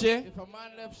man left she,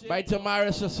 by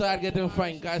tomorrow she start getting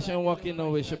fine because she ain't walking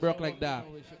nowhere. She broke like that.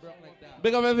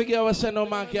 Big up every girl who say no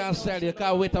man can't sell. You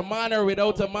can't with a man or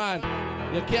without a man.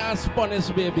 You can't punish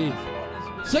baby.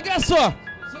 So guess what?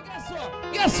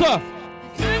 Guess what?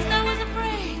 First I was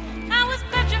afraid, I was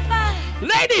petrified.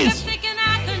 Ladies!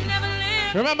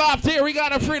 Remember after here we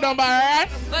got a freedom bar, right?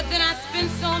 But then I spent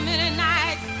so many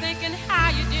nights thinking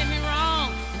how you did me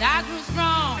wrong. And I grew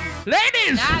strong.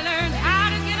 Ladies! And I learned how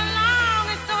to get along.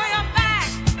 And so you're back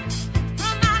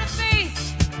from outer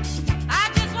space. I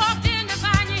just walked in to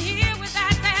find you here with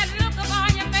that sad look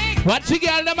upon your face. What you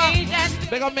girl them up?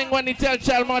 They gonna make when they tell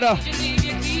child mother.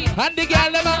 And the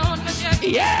girl them up.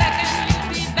 Yeah!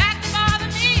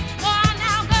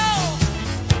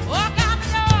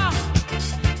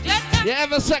 You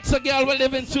ever sex a girl will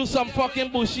live into some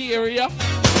fucking bushy area?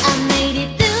 I made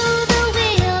it through the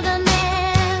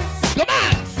wilderness. Come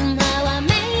on! Somehow I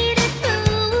made it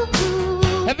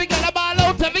through. Have you got a ball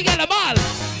out? Have you got a ball?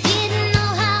 Didn't know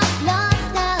how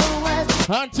lost I was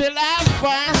until I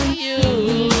found you.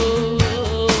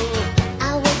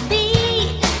 I was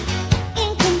beat,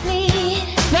 incomplete.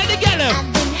 Tell the girl I've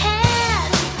been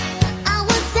had. I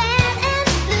was sad and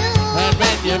blue. And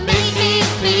when you make me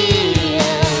feel.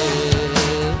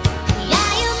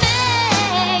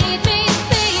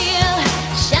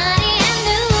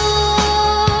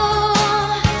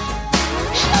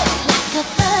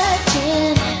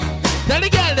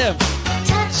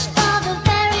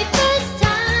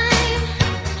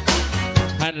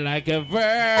 Like a virgin.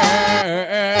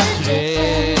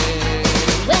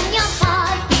 When your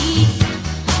heart beats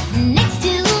next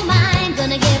to mine,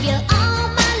 gonna give you all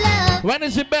my love. When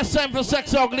is the best time for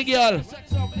sex, ugly girl?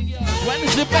 When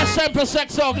is the best time for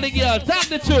sex, ugly girl? Tell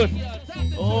the truth.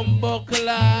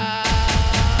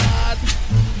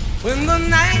 When the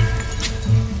night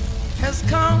has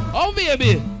come. Oh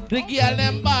baby, the girl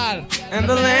them ball. And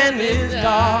the land is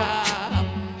dark.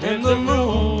 And the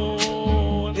moon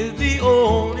is the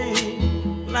only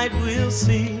light we'll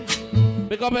see.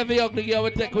 Pick up every ugly girl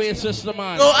will take away your sister,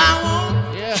 man. So I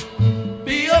won't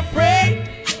be afraid.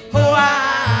 Oh,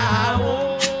 I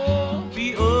won't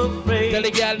be afraid. Tell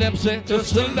the girl them say,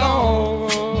 just as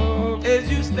long as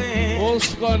you stand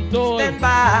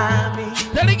by me.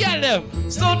 Tell the girl them.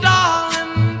 So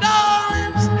darling,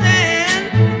 darling,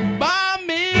 stand by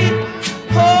me.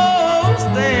 Oh,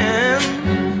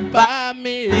 stand by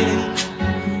me.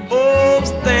 Oh,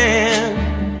 stand.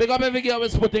 Pick up every girl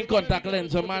was putting contact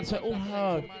lens. A man say, oh,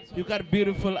 hard. You got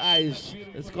beautiful eyes.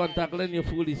 It's contact lens, you're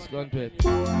fully stunted.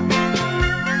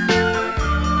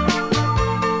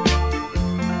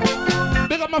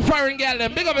 Big up my foreign girl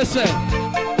then. Big up yourself.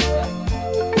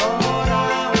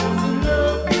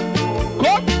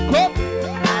 Come, come.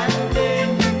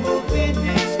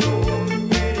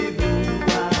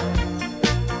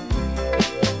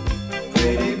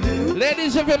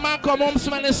 Ladies, if a man come home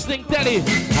smelling stink, tell him.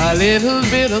 A little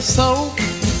bit of soap.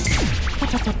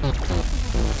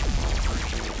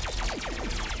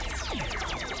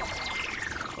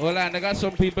 Hold on, I got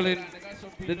some people in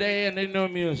today and they know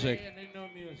music.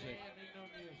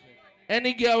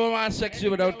 Any girl who wants sex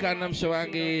you without condom, she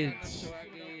won't get AIDS.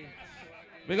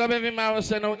 Because every man will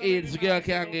say no AIDS, girl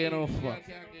can't get no fuck.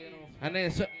 And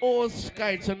then say, oh,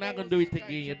 Sky, you're not going to do it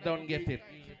again, you don't get it.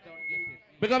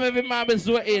 Because every man is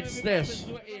doing AIDS test.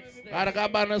 I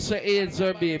got banners say AIDS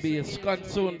or baby, it's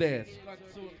soon dead.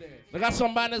 Because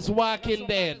somebody is walking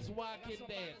dead.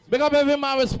 Because every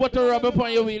man is put a rub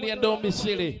upon your wheel and don't be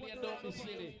silly.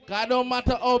 Because it don't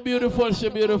matter how beautiful she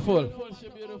beautiful.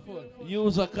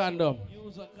 Use a condom.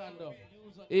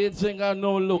 AIDS ain't got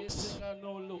no looks.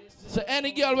 So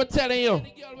any girl will telling you,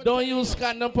 don't use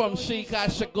condom from she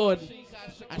cause she good.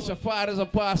 And she father's a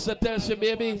pastor tell she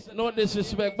baby, no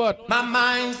disrespect, but my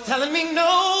mind's telling me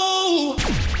no.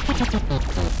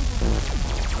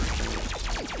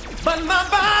 But my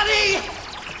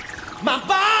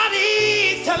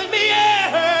body's telling me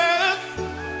yes.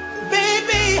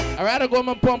 Baby, I'd rather go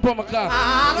and pump on my car.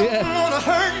 I don't wanna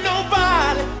hurt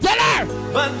nobody. Tell her!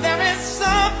 But there is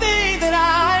something that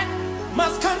I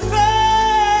must confess.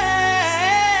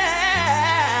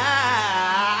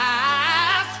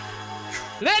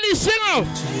 Ladies, sing out!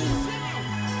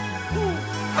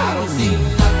 I don't see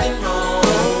nothing wrong.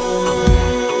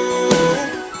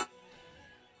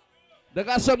 They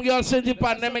got some girls in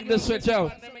Japan, they make the switch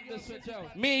out.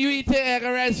 Me, you eat egg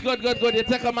and rice, good. You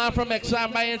take a man from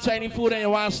Exxon, buying Chinese food and you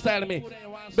want to style me.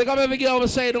 Because every girl will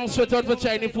say don't switch out for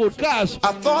Chinese food, cause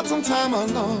I thought some time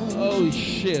alone. Oh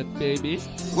shit, baby.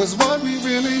 Was what we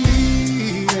really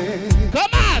needed.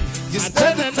 Come on! You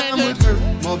said the time would hurt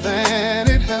more than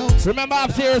it helps. Remember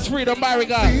after here is freedom, Barry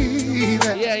God.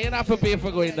 Yeah, you're not for pay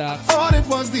for going down. Thought it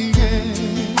was the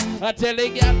end. I tell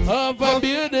you of a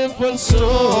beautiful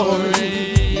story.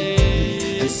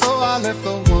 And so I left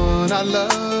the one I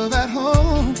love at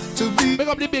home to be. Pick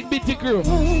up the big BT crew.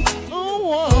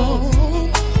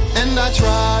 And I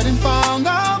tried and found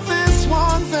out this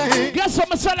one thing. Guess what,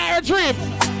 my son, I dream.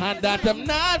 And that I'm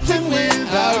nothing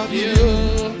without you.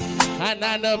 And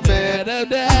I know better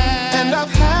than. And I've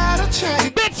had a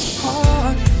change. Bitch!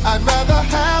 I'd rather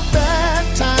have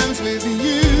bad times with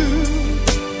you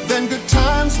than good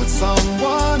times with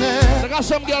someone else. I got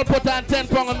some girl put on 10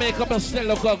 pounds of makeup and still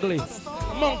look ugly.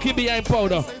 Monkey behind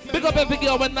powder. Big up every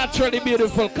girl with naturally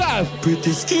beautiful cars.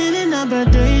 Pretty skin in a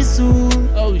birthday suit.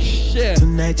 Oh shit.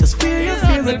 Tonight just wear your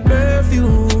favorite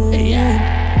perfume.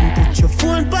 Yeah. Put your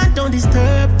phone but don't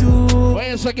disturb too. Why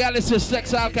is a girl is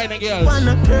sex all kind of girls?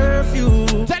 Wanna curfew.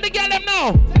 Tell the girl them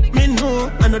now. Me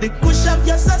know, I know the push up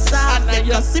your soft. Like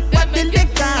a sip and build the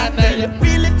car. You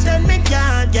really turn me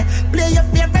on, yeah. Play your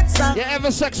favorite song. You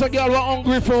ever sex a girl who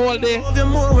hungry for all day? Love you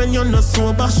more when you're not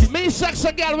sober. Me sex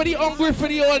a girl with the hungry for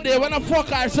the whole day. When I fuck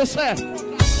her, so say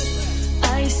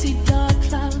I see dark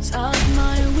clouds out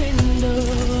my window.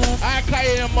 I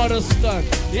carry your mother's son.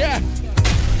 Yeah.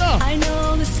 No. I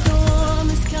know the storm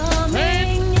is coming.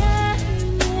 Hey. Yeah.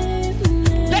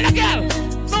 Let the girl.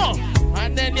 No.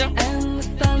 And then you. And the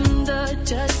thunder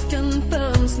just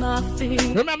confirms my fear.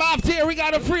 Remember after here we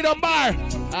got a freedom bar.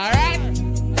 Alright?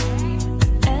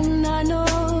 And I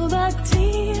know that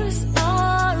tears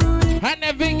are real. And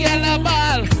every girl a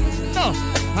ball. No.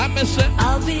 I miss it.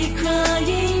 I'll be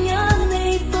crying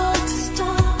unable to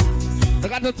stop. I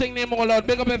got the thing named all out.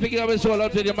 Big up every girl with all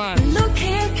out to the man. Look,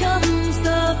 here comes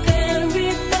the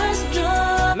very first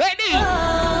drop. Ladies!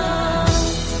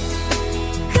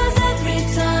 Cause every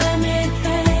time it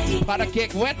fades, Para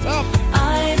cake wet up.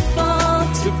 I fall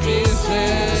to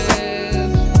pieces.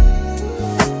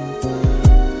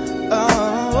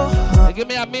 Oh, Give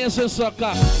me a amazing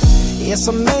sucker. it's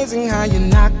amazing how you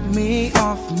knock me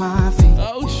off my feet.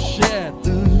 Oh shit.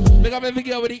 Big up every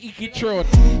girl with the icky throat.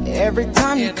 Every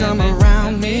time you come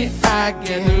around me, I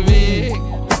get weak.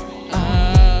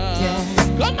 Yeah.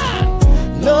 Come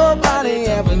on. Nobody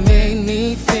ever made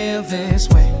me feel this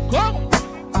way. Come.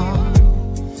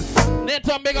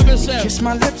 Nathan, big up yourself. Kiss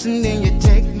my lips and then you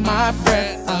take my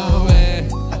breath away.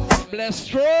 Bless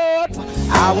throat.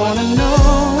 I wanna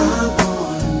know.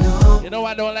 You know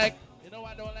what I don't like?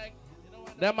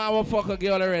 That man will fuck a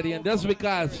girl already, and that's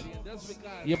because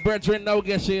your brethren now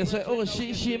get you say, oh,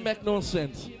 she make no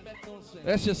sense.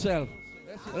 Rest yourself.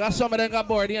 I got some of them got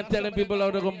bored and telling people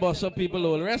how they're gonna bust some people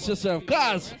all. Rest yourself,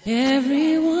 cause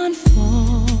Everyone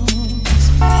falls.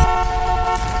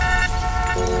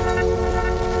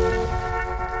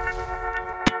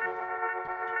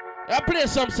 I play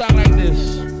some song like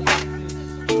this.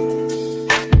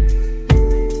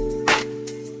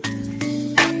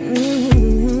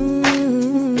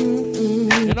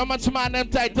 You know much man them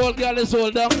tight old girl is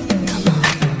older.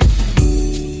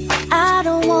 I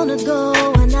don't wanna go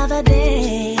another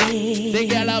day. They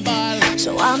get a ball.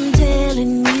 So I'm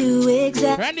telling you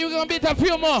exactly. Randy, we're gonna beat a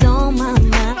few more. Don't mind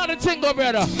my. Another thing, go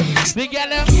brother. They get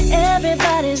them.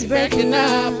 Everybody's breaking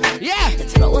up. Yeah.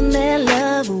 Throwing their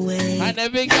love away. And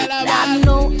every girl a I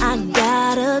know I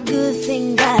got a good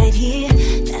thing right here.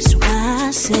 That's why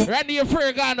I said. Randy, you're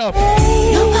free gone up.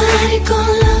 Nobody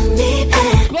gonna love me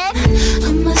back. Come.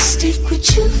 I'ma stick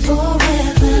with you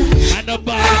forever. And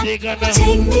nobody gonna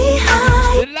take me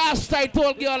high. The last tight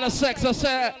old girl of sex, I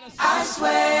said. I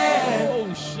swear.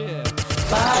 Oh shit.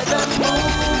 By the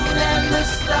moon and the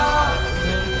stars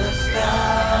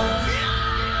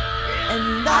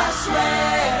and I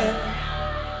swear.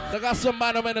 I got some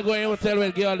man who go in hotel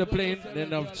with girl the plane.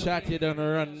 Then I've chatted and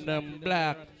run them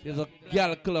black. There's a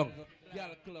girl clung.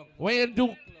 When you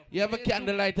do, you have a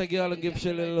candlelight a girl and give she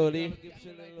a little lolly.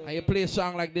 And you play a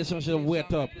song like this and she'll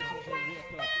wait up.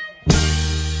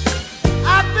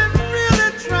 I've been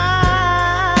really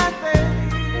trying,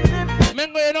 baby.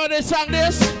 Mingo, you know this song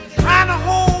this? Trying to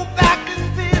hold back this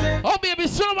feeling. Oh baby,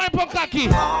 slow my pokaki.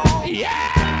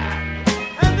 Yeah!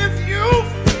 And if you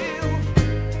feel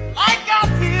like I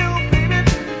feel, baby,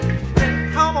 then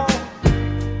come on.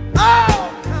 Oh,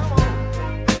 come on.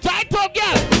 Tight up,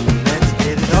 girl. Let's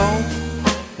get it on.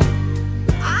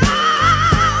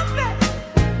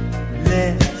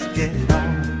 Let's get it on.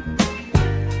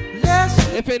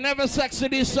 If you never sexy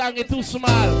this song, it's too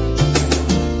small.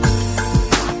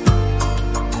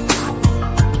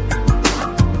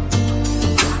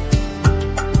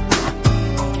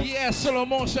 Yeah, slow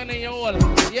motion in your hole.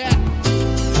 Yeah.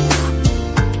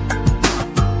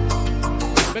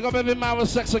 Make up every man with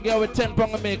sexy girl with 10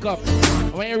 pounds of makeup.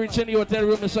 When you reach in the hotel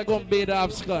room, it's like going to bathe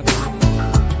off scot.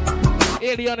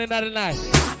 Alien in the night.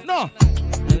 No.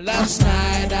 Last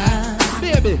night,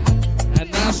 baby,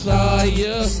 and I saw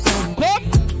you. Come.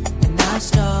 And I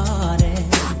started.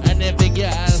 And every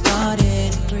girl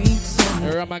started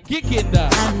preaching. I'm a kick in there.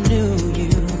 I knew you.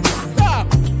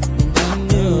 And I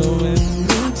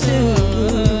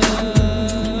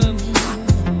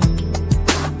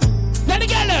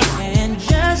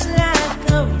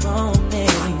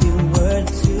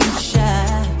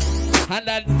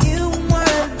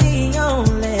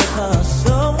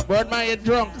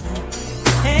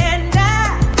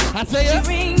I say ya.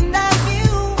 Dream that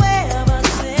you ever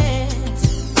since.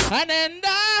 And then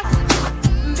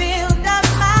build up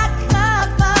my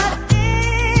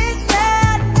confidence.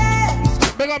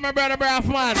 big up my brother Braff,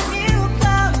 man.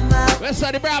 Where's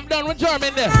the Braff done with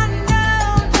German there?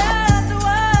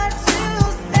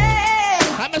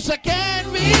 I miss a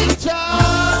can be told.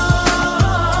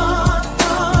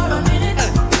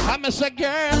 I miss a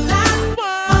girl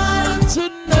want to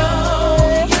know.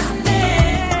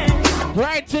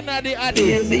 Right in the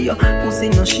addy. Baby, your pussy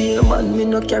no shame, man. Me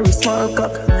no carry small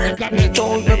cock. Me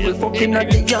told people fucking at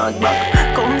the yard back.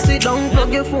 Come sit down,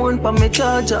 plug your phone pa me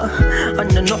charger.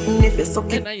 And no nothing if you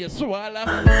suck it. Now you swallow.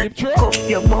 Cuff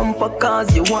your bumper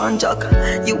cause you want jack.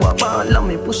 You a ball and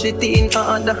me push it in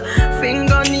harder.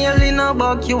 Fingernail in a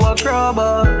back, you a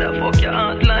crabber. The fuck your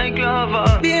heart like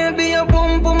lava. Baby, your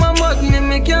bump on my mouth,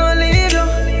 me can't leave you.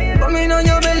 Come in on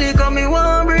your belly, come me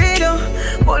want breathe you.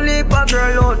 Only a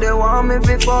girl out there want me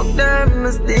fi fuck them.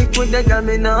 Me stick with the girl,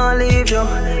 me nah leave you.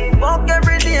 Fuck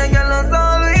every day, girl, that's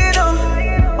all we do.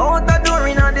 Out the door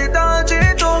inna the tall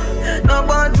tree too. No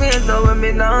bad ways, so when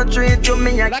me nah treat you,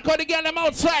 me like how the girl them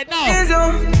outside now. Is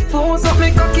you force up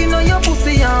me cocky on your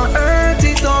pussy and hurt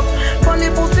it up. Funny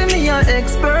pussy, me a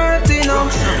expert, you know.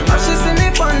 And she see me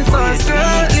pants and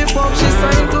skirt lip up. She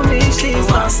signed to me, she's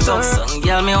master. Some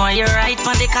girl, me want you right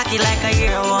on the cocky like a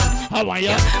year one. How want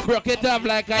you broke it up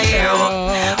like a year one.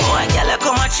 Oh, a girl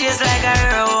come and chase like a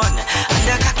year one. And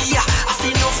the cocky, yeah, I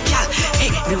feel enough girl. Hey,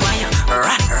 me want you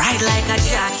ride like a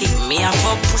jockey. Me a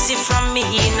fuck pussy from me,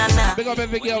 nah. Big up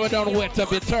every girl we don't wet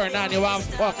up, you turn on, you want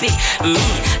fuck. Me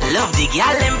love the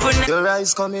girl them put. Your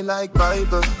eyes coming like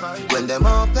Bible when them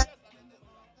open.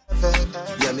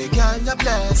 Yeah, me girl, you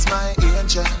bless my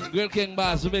angel. Girl King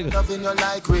Bass, big. Loving you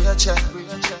like Rachel.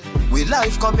 We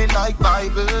life coming like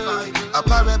Bible. A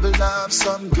parable of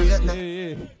some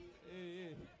greatness.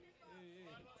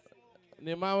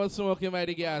 The man was smoking by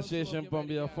the gas station pump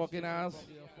your fucking ass.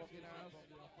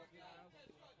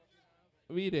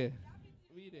 We there.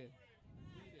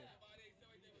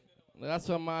 That's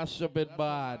a man stupid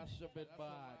bad.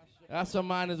 That's a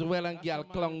man is well and girl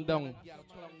clung down.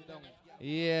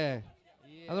 Yeah.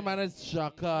 That's a man is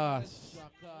jackass.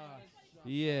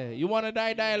 Yeah. You wanna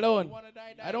die, die alone.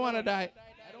 I don't wanna die.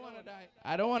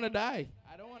 I don't wanna die.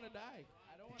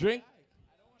 Drink.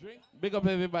 Big up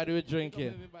everybody with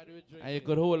drinking. And you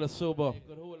could hold a sober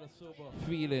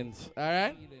feelings.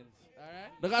 Alright?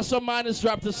 They got some man is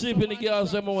strapped to sleep in the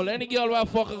girls them all. Any girl what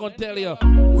fucker gonna tell you?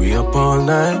 We up all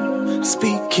night,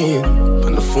 speaking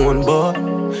on the phone, boy,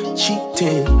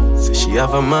 cheating. Say she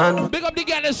have a man. Big up the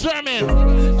girl in sermon.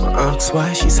 I ask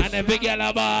why she said. And the big girl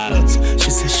about. She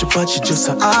said she but she just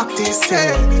a artist.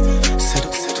 Said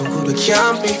too good we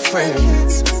can't be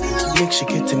friends. Make she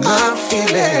get in my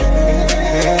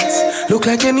feelings. Look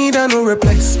like you need a new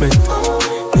replacement.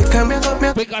 Next time you got me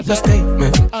a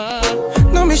statement.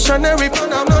 No missionary,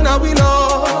 no we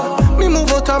know. Me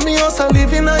move out of me house and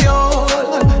live in a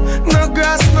yard. No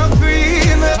grass, no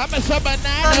green. I'm a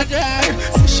banana guy.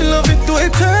 Say she love it to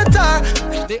it hurt her.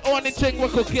 The only thing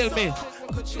what could kill me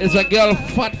is a girl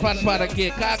fat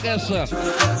again. Can't guess her.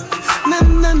 Na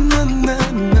na na na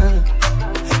na.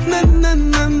 Na na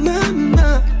na na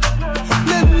na.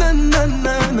 Na na na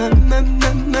na na na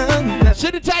na. See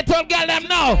the title, girl, them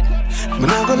now. Me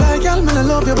not go lie, girl, me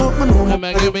love you, but me know. I'm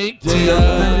gonna make to you.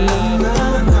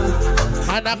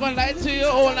 I'm not gonna lie to you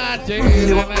all night. I'm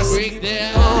gonna break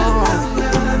down.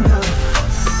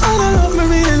 I love me,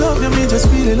 really love you, me just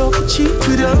really love to cheat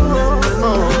with you.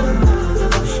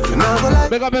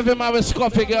 Big up every man with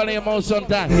scoffy girl in your mouth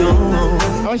sometimes.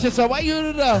 I was just say, why you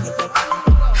do that?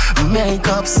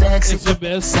 Makeup sex, it's the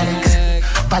best sex.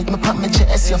 Bite me pop me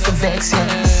chest, you feel vex,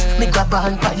 yes. Me grab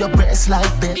on by your breast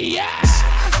like that. Yes.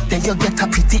 Then you get a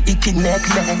pretty icky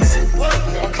necklace.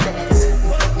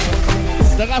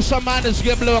 They got some man that's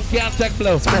get blow and can't take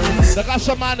blow. They got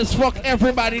some man that's fuck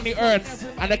everybody in the earth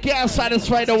and they can't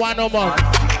satisfy the one no more.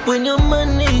 When your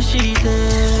money she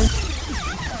there.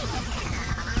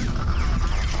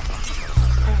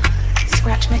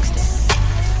 Scratch mixed it.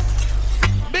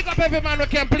 Big up every man who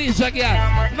can please a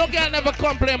girl. No girl never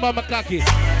complain about my cocky.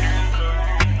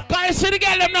 Can you see the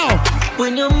girl them now?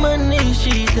 When your money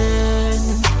she there.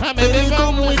 Baby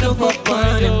come with the fuck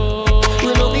on.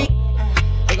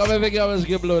 Big up every girl is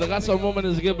give blow. They got some woman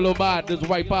is give blow bad. Just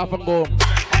wipe off and go.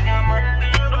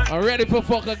 I'm ready for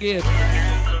fuck again.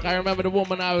 I remember the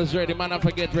woman I was ready. Man, I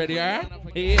forget ready, alright?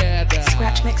 Yeah,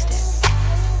 Scratch mixed it.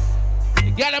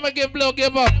 Girl, I'ma give blow,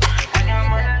 give up.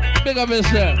 Big up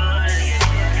yourself.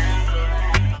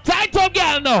 Title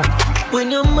girl now. When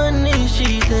your money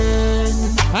she there.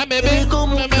 Hi baby,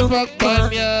 come with me fuck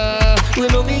on ya. We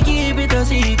know we keep it a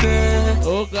secret.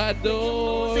 Oh God,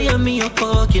 no. See me a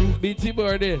fucking BT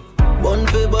Birdie. Bun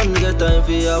for bun, get time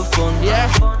for have fun.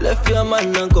 Yeah. Left your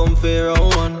man and come for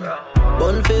round one.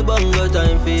 Bun for bun, get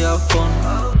time for have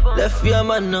fun. Left your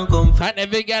man and come for. And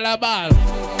every girl a ball.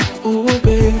 Ooh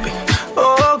baby,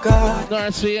 oh God.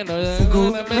 Nursery, you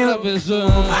know, let me love is a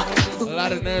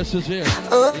lot of nurses here.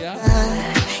 Yeah.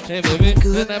 Hey baby,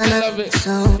 let me love it.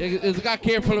 You got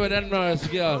careful with that nurse,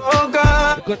 girl. Oh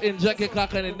God. You could inject your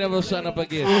cock and it never shut up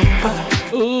again.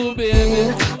 Ooh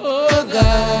baby, oh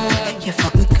God. You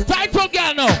fuck me good. Title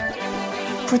girl now.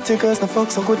 Pretty girls, the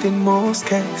fuck so good in most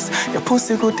cases. Your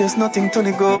pussy good, there's nothing to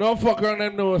the go. Don't fuck around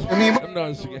them nose. Them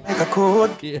nose again. Like a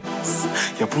code. Yes.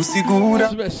 Your pussy good.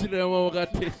 Especially them when we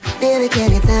got this. Baby,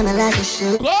 can you tell me like a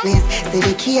shoe? Please, say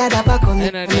the key at the back on me.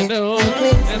 You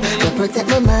protect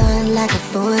my mind like a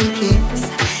phone kiss.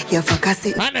 You fuck us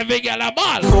it. And the big girl a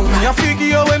ball. Fuck me a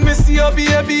figure when me see your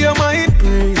baby, you might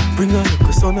pray. Bring a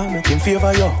little son and make him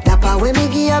favor you. That part when me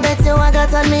give you bet you I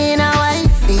got on me in a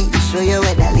wifey. Show you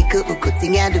where that little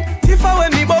thing I do. If I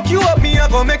when me buck you up, me I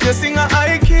go make you sing a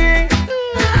high key.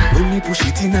 When me push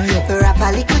it in a you. The rap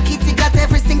a little kitty got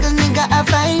every single nigga a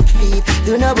 5 feet.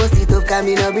 Do no bust it up, come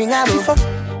me no bring a book.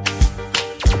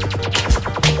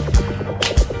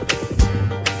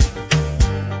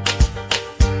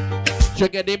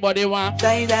 Check it, the body one.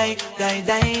 Die, die, die,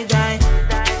 die, die.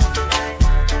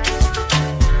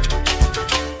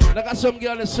 Look at some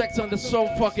girl in sex on that's so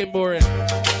fucking boring.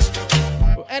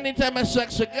 Anytime I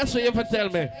sex, so guess what you ever tell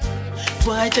me?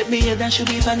 Boy, take me head and should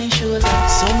be funny shoulder.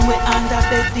 Somewhere under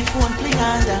bed, the phone play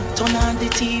harder. Turn on the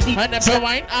TV. And then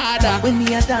wine harder. When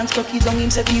me a dance, cocky down him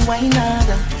say be wine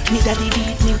harder. Me daddy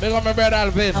beat me. Big up my brother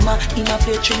Alvin. Mama, him a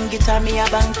play string guitar, me a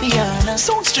bang piano.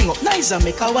 Sound string up nice and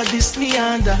make our this me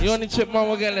under. You only chip man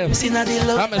will get left. See now the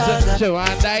love I'm a she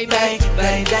want die, die,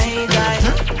 die, die, die.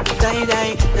 Die,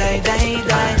 die, die, die,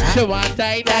 die. She want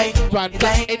die, die, want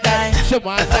die, die. She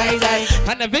want die, die.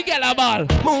 And the big girl ball.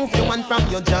 Move your one from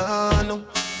your jaw.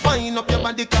 Wind up your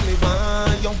body, come me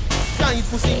want you. Tight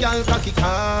pussy, girl, cocky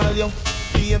call you.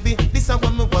 Baby, this is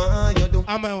what me want you do.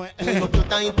 I'm a wind up your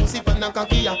tight pussy, for na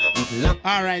cocky.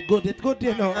 Alright, good, it's good,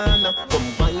 you know. Come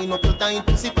wind up your tight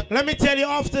pussy. Let me tell you,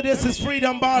 after this is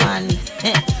Freedom Ball.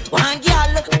 One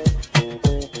girl.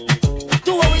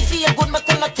 Do what we see a good make.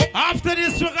 After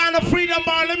this, we're gonna Freedom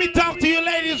Ball. Let me talk to you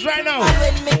ladies right now.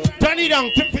 Turn it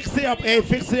down, fix it up, hey,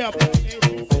 fix it up.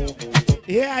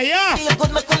 Yeah, yeah. Feel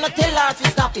good, me couldn't tell her if you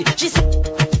stop it. She said,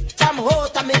 I'm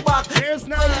hot and me back. There's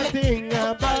nothing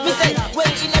about me say, well,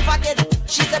 he never get.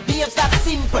 She said, be that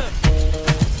simple.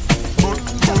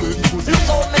 Look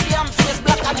how me damn face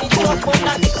black and me talk about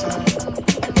that.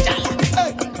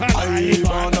 I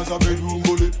born as a bedroom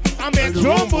bully. I'm a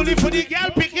drum bully for the girl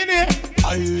picking it.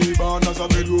 I born as a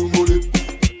bedroom bully.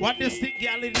 What this thick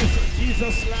girl is this?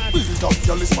 Jesus lad. Build up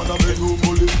girl is man a bedroom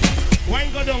bully.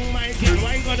 Wine go down, my girl,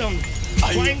 wine go down.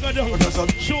 Wine go down.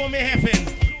 Show me heaven.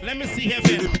 Let me see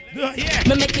heaven. Yeah.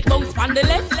 Me make it bounce on the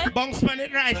left. Bounce on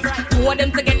it right. Two of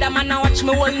them together, man, now watch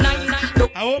me all night.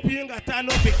 I hope you ain't got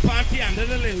no big panty under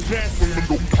the little dress.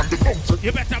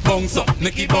 You better bounce up,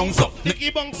 Nicky bounce up,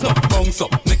 Nicky bounce up, bounce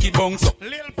up, Nicky bounce up.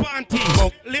 Little panty,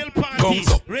 little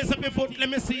panty. Raise up your foot, let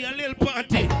me see your little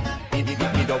panty.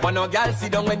 You don't want no girl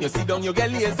sit down. When you sit down, you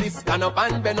get lazy. Stand up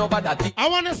and bend over that. I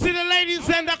want to see the ladies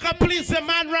and the police the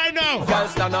man right now. Girl,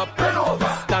 stand up, bend over,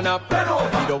 stand up, bend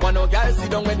over. You don't want no girl sit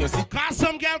down when you sit. Cause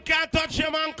some girl can't touch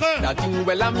your uncle. That thing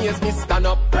well amaze me. Stand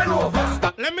up, bend over,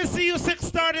 stand. Let me see you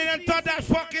 6:30 and touch that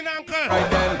fucking uncle.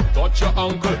 Right then, touch your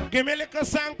uncle. Give me a little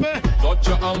sample. Touch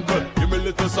your uncle. Give me a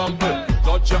little sample.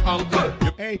 Touch your uncle.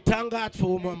 Hey, thank God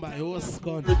for woman, by who's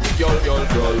gone. Girl.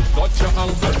 Touch your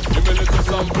uncle. Give me a little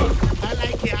sample. I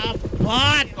like you up,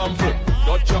 bad.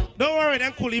 Gotcha. Don't worry,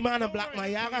 them coolie man and black man.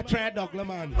 You gotta try Douglas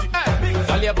man.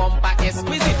 Hey, your bumper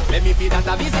exquisite. Let me feed that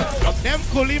a visit. Them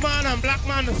coolie man and black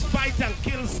man is fight and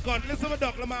kill Scott. Listen to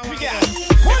Douglas man. What are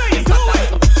you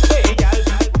doing? Hey, girl.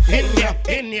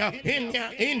 India.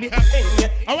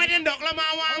 Oh, where then Douglas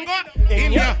man want go?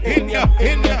 India.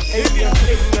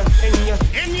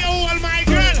 All my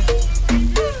girl.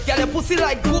 Girl, your pussy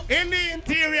like gold. In the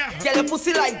interior. Girl, your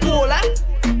pussy like gold, eh?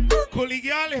 Coolie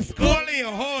girl is cool in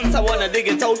your hole. I wanna dig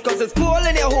it out cause it's cool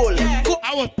in your hole.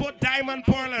 I would put diamond,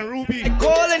 pearl and ruby.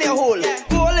 Coal in your hole.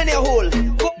 Coal in your hole.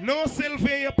 No silver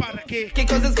in your pot of cake.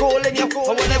 Cause it's coal in your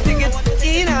hole. I wanna dig it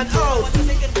in and out.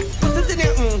 Put it in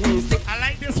your I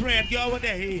like this red girl with the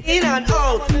hair. In and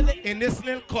out. In this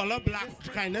little color black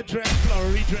kind of dress,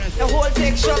 flowery dress. The whole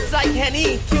take shots like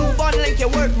Henny. Cuban like your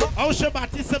work. Oh,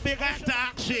 Shabbat is a big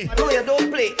attack shit. No, you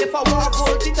don't play. If I walk,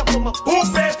 hold it up for my. Who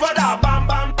paid for that? Bam,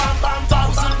 bam, bam, bam.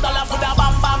 $1,000 for that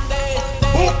bam, bam day.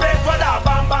 Who paid for that?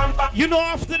 Bam, bam, bam. You know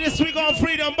after this we go on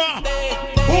Freedom Bar. Who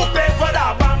pay for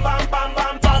that? Bam, bam, bam,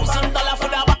 bam. $1,000 for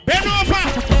that. Bend over.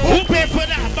 Who pay for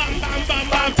that? Bam, bam, bam,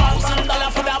 bam.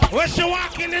 $1,000 for that. Where she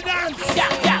walk in the dance?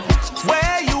 Yeah.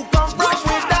 Where you come from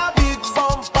with that big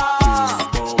bumper?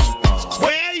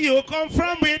 Where you come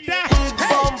from with that? Big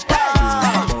bumper.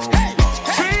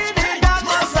 Trinidad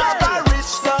must have a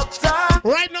rich doctor.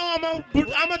 Right now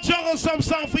I'm a juggle some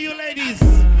song for you ladies.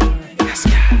 Yes,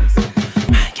 guys.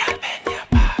 My girl, bend your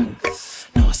back.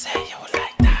 No say you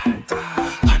like that.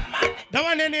 Gunman. That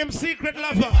one named Secret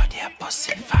Lover. Body a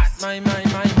pussy fat.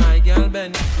 My girl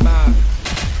bend back.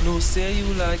 No say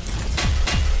you like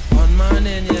one man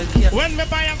in your care. When me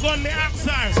buy a gun, me ask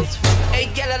her. Hey,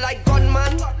 girl, I like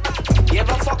gunman. You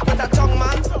ever fuck with a tongue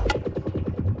man?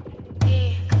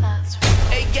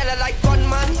 Hey, girl, I like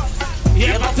gunman. You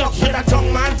ever fuck with a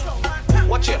tongue man?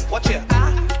 Watch it,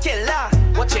 killer.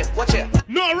 Watch it.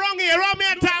 No, wrong here, wrong me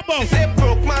a tabo. Say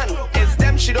broke man, it's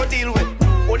them she don't deal with.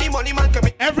 Only money man can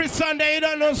be. Every Sunday, you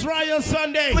don't know it's Royal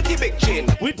Sunday. With the big chain.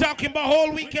 We talking about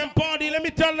whole weekend party. Let me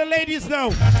tell the ladies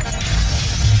now.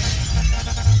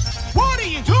 What are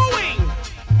you doing?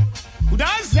 Who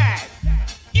does that?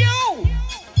 You!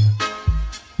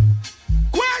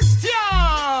 Question!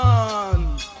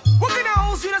 What kind of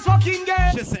house you this fucking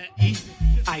girl? She said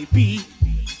E-I-P.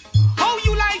 How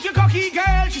you like your cocky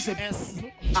girl? She said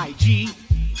S-I-G.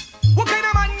 What kind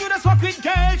of man you this fuck with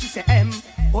girl? She said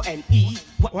M-O-N-E.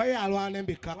 Why y'all want them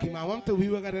be cocky, man? I want to we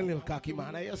were got a little cocky,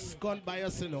 man. I just gone by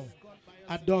us, you know.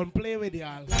 I don't play with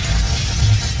y'all.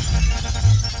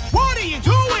 What are you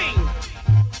doing?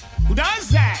 Who does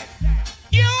that?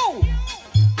 You!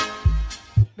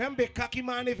 Them be cocky,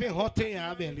 man, even hot in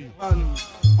your belly.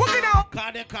 What kind of...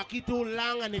 Cause the cocky too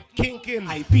long and it kinking.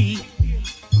 I-P.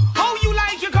 How you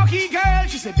like your cocky girl?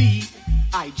 She said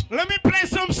B-I-G. Let me play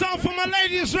some song for my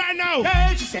ladies right now.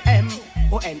 Girl, she said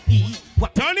M-O-N-E.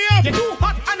 What? Turn it up. You're too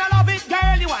hot and I love it,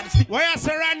 girl. You want to stick. Where you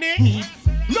say, Randy?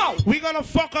 No. We gonna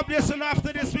fuck up this and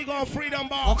after this we go Freedom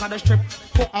Bar. Walk on the strip.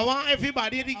 I want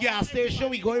everybody at the gas station.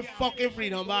 We going fucking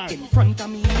Freedom Bar. In front of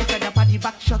me, fed up body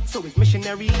back shot, so it's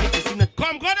missionary.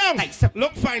 Come, go down.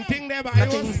 Look fine thing there, but I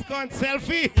was going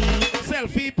selfie.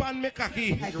 Selfie pan me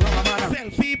cocky.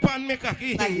 Selfie pan me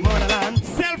cocky.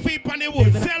 Selfie pan the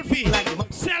wood. Selfie.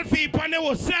 Selfie pan the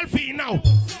wood. Selfie now.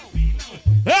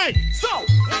 Hey. So,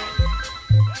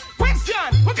 question.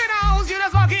 What kind of house you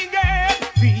just walking there?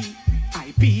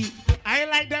 V-I-P. I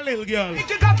like that little girl.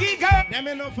 It's a cocky girl. Them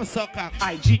enough for soccer.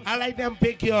 I-G. I like them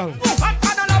big girl. I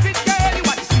don't love it, girl. You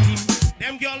want to see him.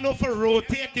 Them girl know for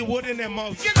rotate the wood in their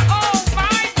mouth. Oh,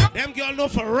 my God. Them girl know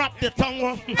for wrap the tongue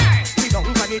up. We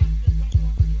don't forget.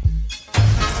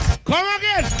 Come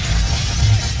again.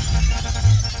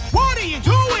 What are you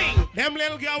doing? Them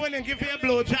little girl when they give you a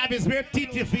blowjob is where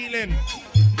teeth you feeling.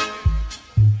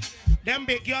 Them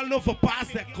big girl know for pass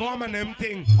the gum and them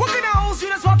thing. What kind of house you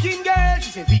this fucking girl?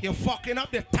 She said you're fucking up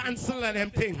the tonsil and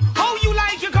them thing. How you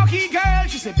like your cocky girl?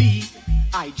 She said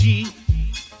B-I-G.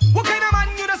 What kind of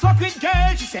man you this fuck with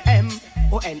girl? She said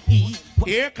M-O-N-E.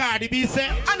 Here Cardi B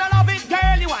said. And I love it,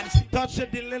 girl. You want to touch the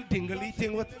little dingly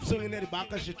thing with swinging at the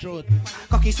back of your throat.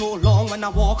 Cocky so long when I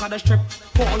walk on the strip.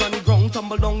 Fall on the ground,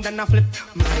 tumble down, then I flip.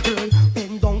 My girl,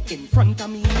 bend down in front of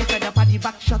me. Fed up body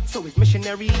back shot, so it's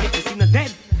missionary. If you see no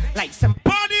dead, like some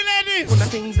party ladies. One of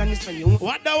the things and this when you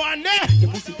what the one there?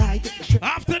 Your pussy tight, the strip.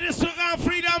 After this, we're going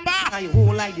Freedom Bar. Now you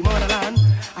whole like the motherland.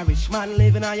 A rich man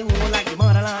living on your whole like the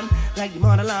motherland. Like the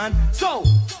motherland. So,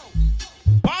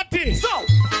 party. So,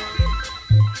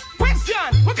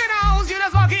 question. What kind of house you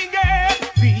just walking girl?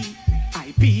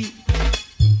 V-I-P.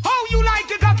 How you like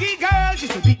the cocky girl? She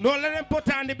said, no, let them put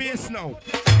on the bass now.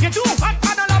 You too hot,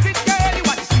 I don't love it, girl. You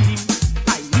want to see him?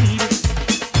 I need it.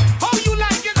 How you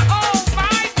like it? Oh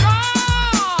my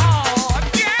God!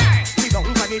 Yeah. We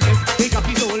don't forget this. The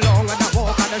cocky so long and I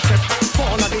walk on the strip.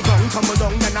 Fall on the ground, tumble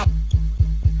down, then I.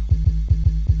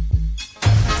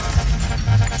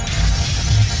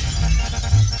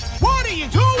 What are you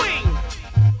doing?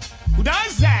 Who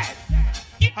does that?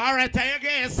 All right, you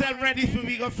get yourself ready for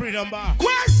we go Freedom Bar.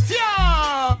 Question!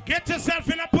 Get yourself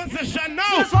in a position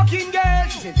now. This fucking girl,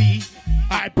 she said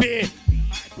V-I-P.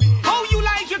 How you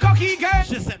like your cocky girl?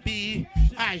 She said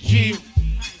B-I-G.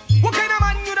 What kind of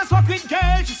man you just fuck with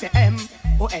girl? She said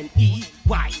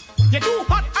M-O-N-E-Y. You're too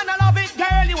hot and I love it,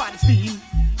 girl. You want steam?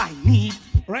 I need.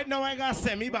 Right now I got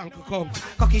semi-bank come.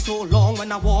 Cocky so long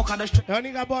when I walk on the street. I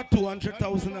only got about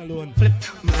 200,000 alone. Flip,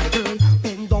 my girl,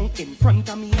 bend down in front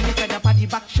of me. You fed up at the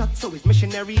back shot, so it's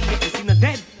missionary. If you see no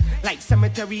dead, like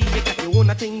cemetery. You got your own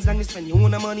things and you spend your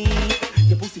own money.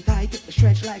 Your pussy tight, it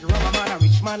stretch like rubber man. A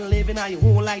rich man living on your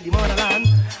whole like the motherland.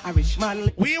 A rich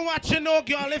man. We watching no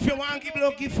girl. If you want give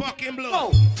blow, give fucking blow.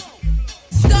 Oh.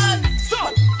 Stun. So.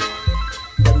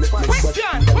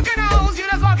 Question. What kind of house you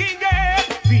just walking there?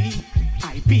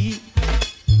 VIP.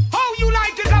 How you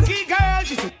like the lucky girl?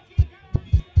 She said.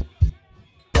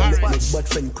 But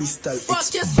friend Crystal.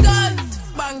 Fuck your skull.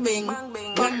 Bang bang.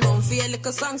 Bang bang. Feel like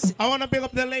a song. I wanna big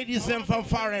up the ladies them from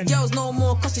foreign. Girls no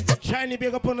more cause she Shiny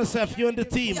big up on yourself, you and the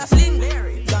team. Yeah, fling.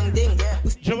 Young ding.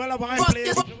 Joella,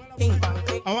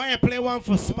 I want to play one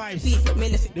for Spice.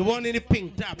 The one in the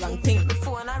pink top.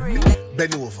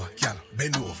 Bend over, girl,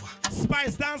 bend over.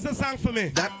 Spice, dance the song for me.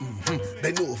 That,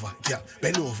 bend over, girl,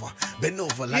 bend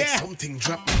over like something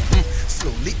drop.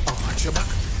 Slowly arch your back,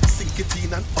 sink it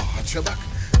in and arch your back.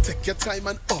 Take your time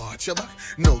and arch your back.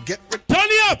 No, get ready. Turn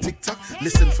it up. Tick-tock.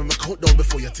 Listen from a countdown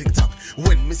before you tick-tock.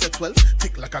 When me say 12,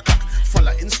 tick like a clock.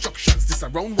 Follow instructions. This a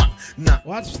round one. Now.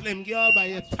 Watch Slim girl by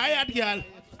your tired girl.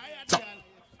 Top.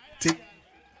 Tick.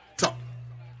 Tock.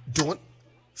 Don't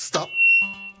stop.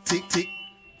 Tick. Tick.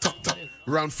 Tock. Tock.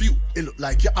 Round few. It look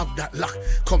like you have that lock.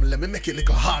 Come, let me make it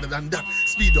little harder than that.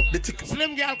 Speed up the tick.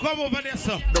 Slim girl, come over there,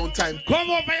 sir. Don't time. Come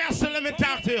over here, so let me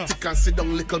talk to you. Tick and sit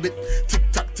down little bit.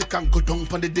 Tick-tock, tick and go down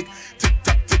on the dick.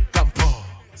 Tick-tock, tick and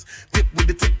pause. Tick with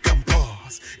the tick and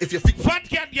pause. If you fit. Fat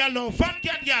cat girl, no. Fat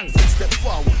cat girl. Step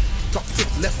forward. Top tick,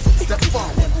 left foot, step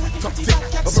forward. Top tick,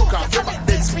 a broke off your back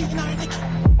then.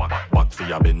 Back for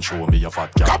your bench, show me your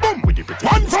fat cat. Kaboom! With the pretty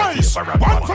One voice, one